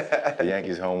 the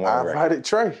Yankees home run record. I invited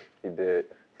Trey. He did.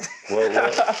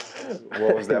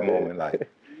 What was that moment like?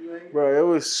 Bro, it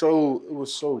was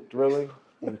so thrilling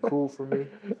and cool for me.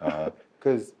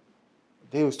 Because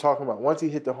they was talking about, once he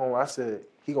hit the home, I said,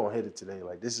 he gonna hit it today.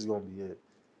 Like, this is gonna be it.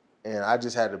 And I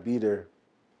just had to be there.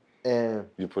 And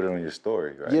you put it on your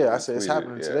story, right? Yeah, I said, it's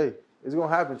happening today. It's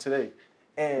gonna happen today.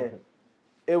 And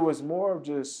it was more of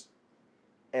just,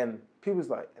 and people was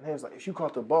like, and they was like, if you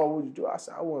caught the ball, what would you do? I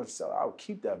said, I wouldn't sell it. I would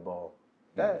keep that ball.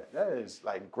 That is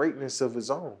like greatness of its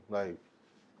own. Like,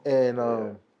 and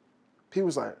people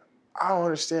was like, I don't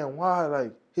understand why.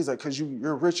 Like, he's like, cause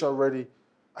you're rich already.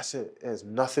 I said, it has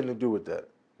nothing to do with that.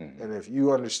 Mm-hmm. And if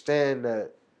you understand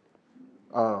that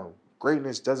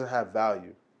greatness doesn't have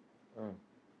value,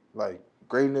 like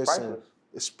greatness,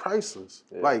 it's priceless.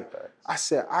 Yeah, like I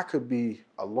said, I could be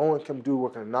a low-income dude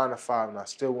working a 9-to-5 and I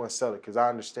still wouldn't sell it because I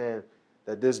understand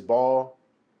that this ball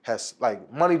has,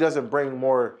 like, money doesn't bring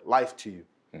more life to you,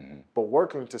 but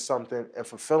working to something and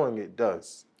fulfilling it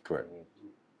does. Correct.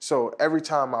 So every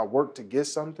time I work to get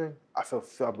something, I feel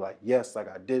like, yes, like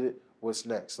I did it. What's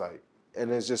next? Like, and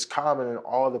it's just common in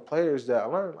all the players that I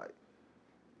learned. Like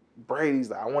Brady's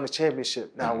like, I won a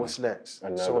championship. Now what's next?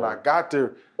 So when I got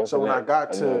to,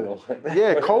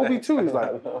 Kobe too. He's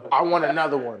like, I want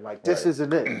another one. Like this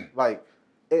isn't it. Like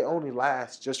it only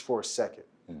lasts just for a second.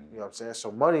 You know what I'm saying?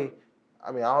 So money.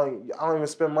 I mean, I don't even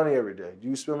spend money every day. Do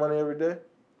you spend money every day?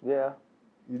 Yeah.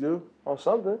 You do? On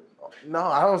something. No,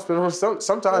 I don't spend on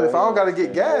sometimes if I don't gotta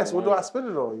get gas, what do I spend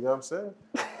it on? You know what I'm saying?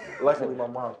 Luckily my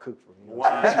mom cooked for me.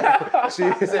 Wine.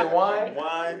 She said wine?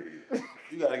 Wine.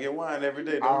 You gotta get wine every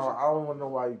day, I don't want to know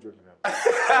why you drinking that.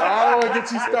 I don't want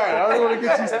to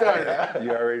get you started.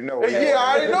 You already know. I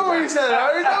already know what he said.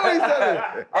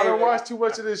 I don't watch too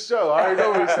much of this show. I already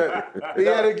know what he said.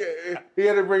 He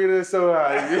had to bring it in so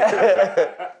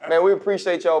high. Man, we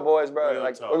appreciate y'all boys, bro.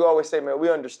 Like we always say, man, we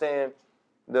understand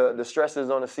the stresses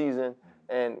on the season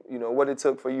and, you know, what it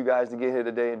took for you guys to get here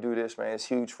today and do this, man. It's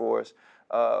huge for us.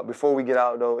 Before we get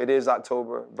out, though, it is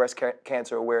October, Breast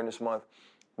Cancer Awareness Month.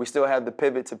 We still have the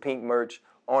Pivot to Pink merch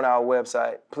on our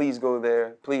website. Please go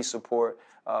there. Please support.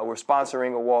 We're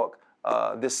sponsoring a walk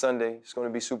this Sunday. It's going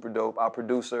to be super dope. Our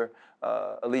producer,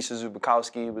 Alicia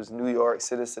Zubikowski, was New York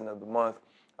Citizen of the Month.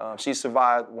 She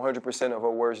survived 100% of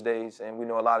her worst days, and we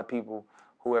know a lot of people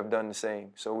who have done the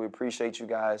same. So we appreciate you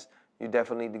guys. You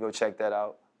definitely need to go check that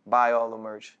out. Buy all the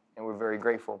merch, and we're very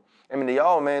grateful. I mean, to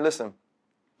y'all, man, listen,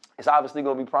 it's obviously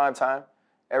going to be prime time.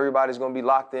 Everybody's going to be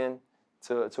locked in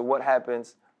to what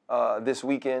happens this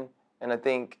weekend. And I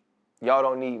think y'all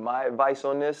don't need my advice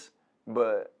on this,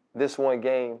 but this one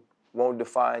game won't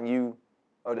define you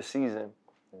or the season,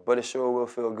 but it sure will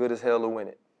feel good as hell to win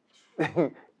it.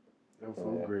 It'll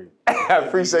feel great. I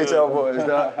appreciate y'all boys,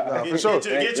 dog. For sure.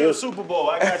 Get you a Super Bowl.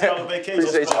 I got y'all on vacation.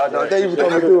 Appreciate y'all, dog. Thank you for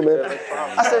coming through, man.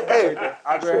 I said, hey,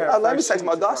 let me text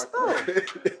my dog.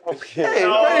 Hey,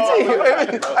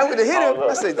 I went to hit him.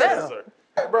 I said, damn.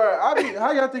 Bro,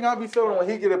 how y'all think I be feeling when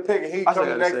he get a pick and he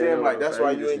come next to him like, that's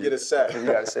why you ain't get a sack? You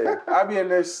gotta say it. I be in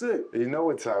there sick. You know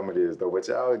what time it is, though, but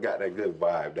y'all got that good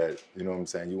vibe that, you know what I'm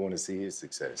saying, you want to see his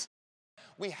success.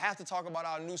 We have to talk about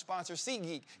our new sponsor,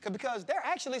 SeatGeek, because they're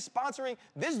actually sponsoring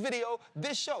this video,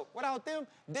 this show. Without them,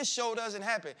 this show doesn't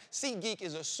happen. SeatGeek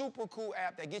is a super cool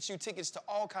app that gets you tickets to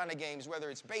all kind of games, whether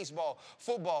it's baseball,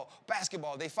 football,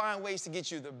 basketball. They find ways to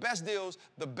get you the best deals,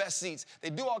 the best seats.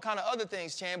 They do all kind of other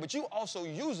things, Chan, but you also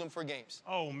use them for games.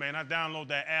 Oh, man, I download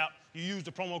that app. You use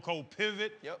the promo code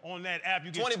PIVOT. On that app,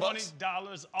 you get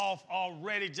 $20 off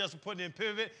already just for putting in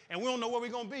Pivot. And we don't know where we're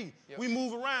going to be. We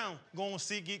move around. Go on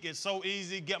SeatGeek. It's so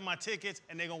easy. Get my tickets,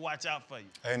 and they're going to watch out for you.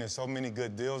 And there's so many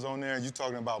good deals on there. You're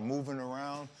talking about moving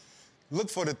around. Look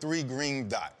for the 3 green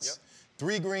dots.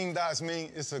 3 green dots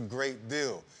mean it's a great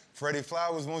deal. Freddie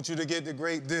Flowers wants you to get the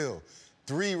great deal.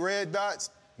 3 red dots,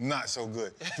 not so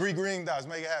good. 3 green dots,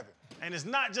 make it happen. And it's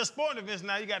not just sporting events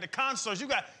now. You got the concerts. You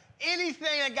got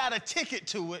anything that got a ticket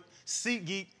to it,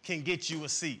 SeatGeek can get you a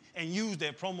seat. And use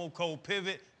that promo code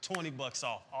PIVOT, $20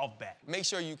 off bat. Make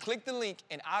sure you click the link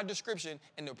in our description,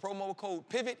 and the promo code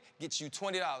PIVOT gets you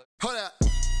 $20. Hold up,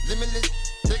 limitless,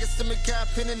 take it to me, can't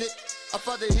pinning it. I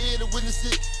fought the head to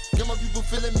witness it. Got my people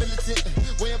feeling militant.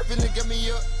 Way I'm feeling, get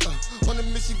me up. On the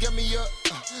mission, get me up.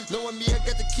 Knowing me, I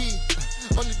got the key.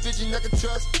 Only vision I can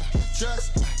trust.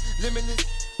 Limitless,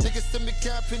 take it to me,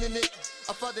 can't pinning it.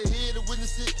 I fought the head to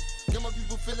witness it. Got my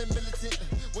people feeling militant.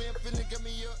 Way I'm feeling, get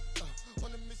me up.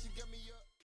 On the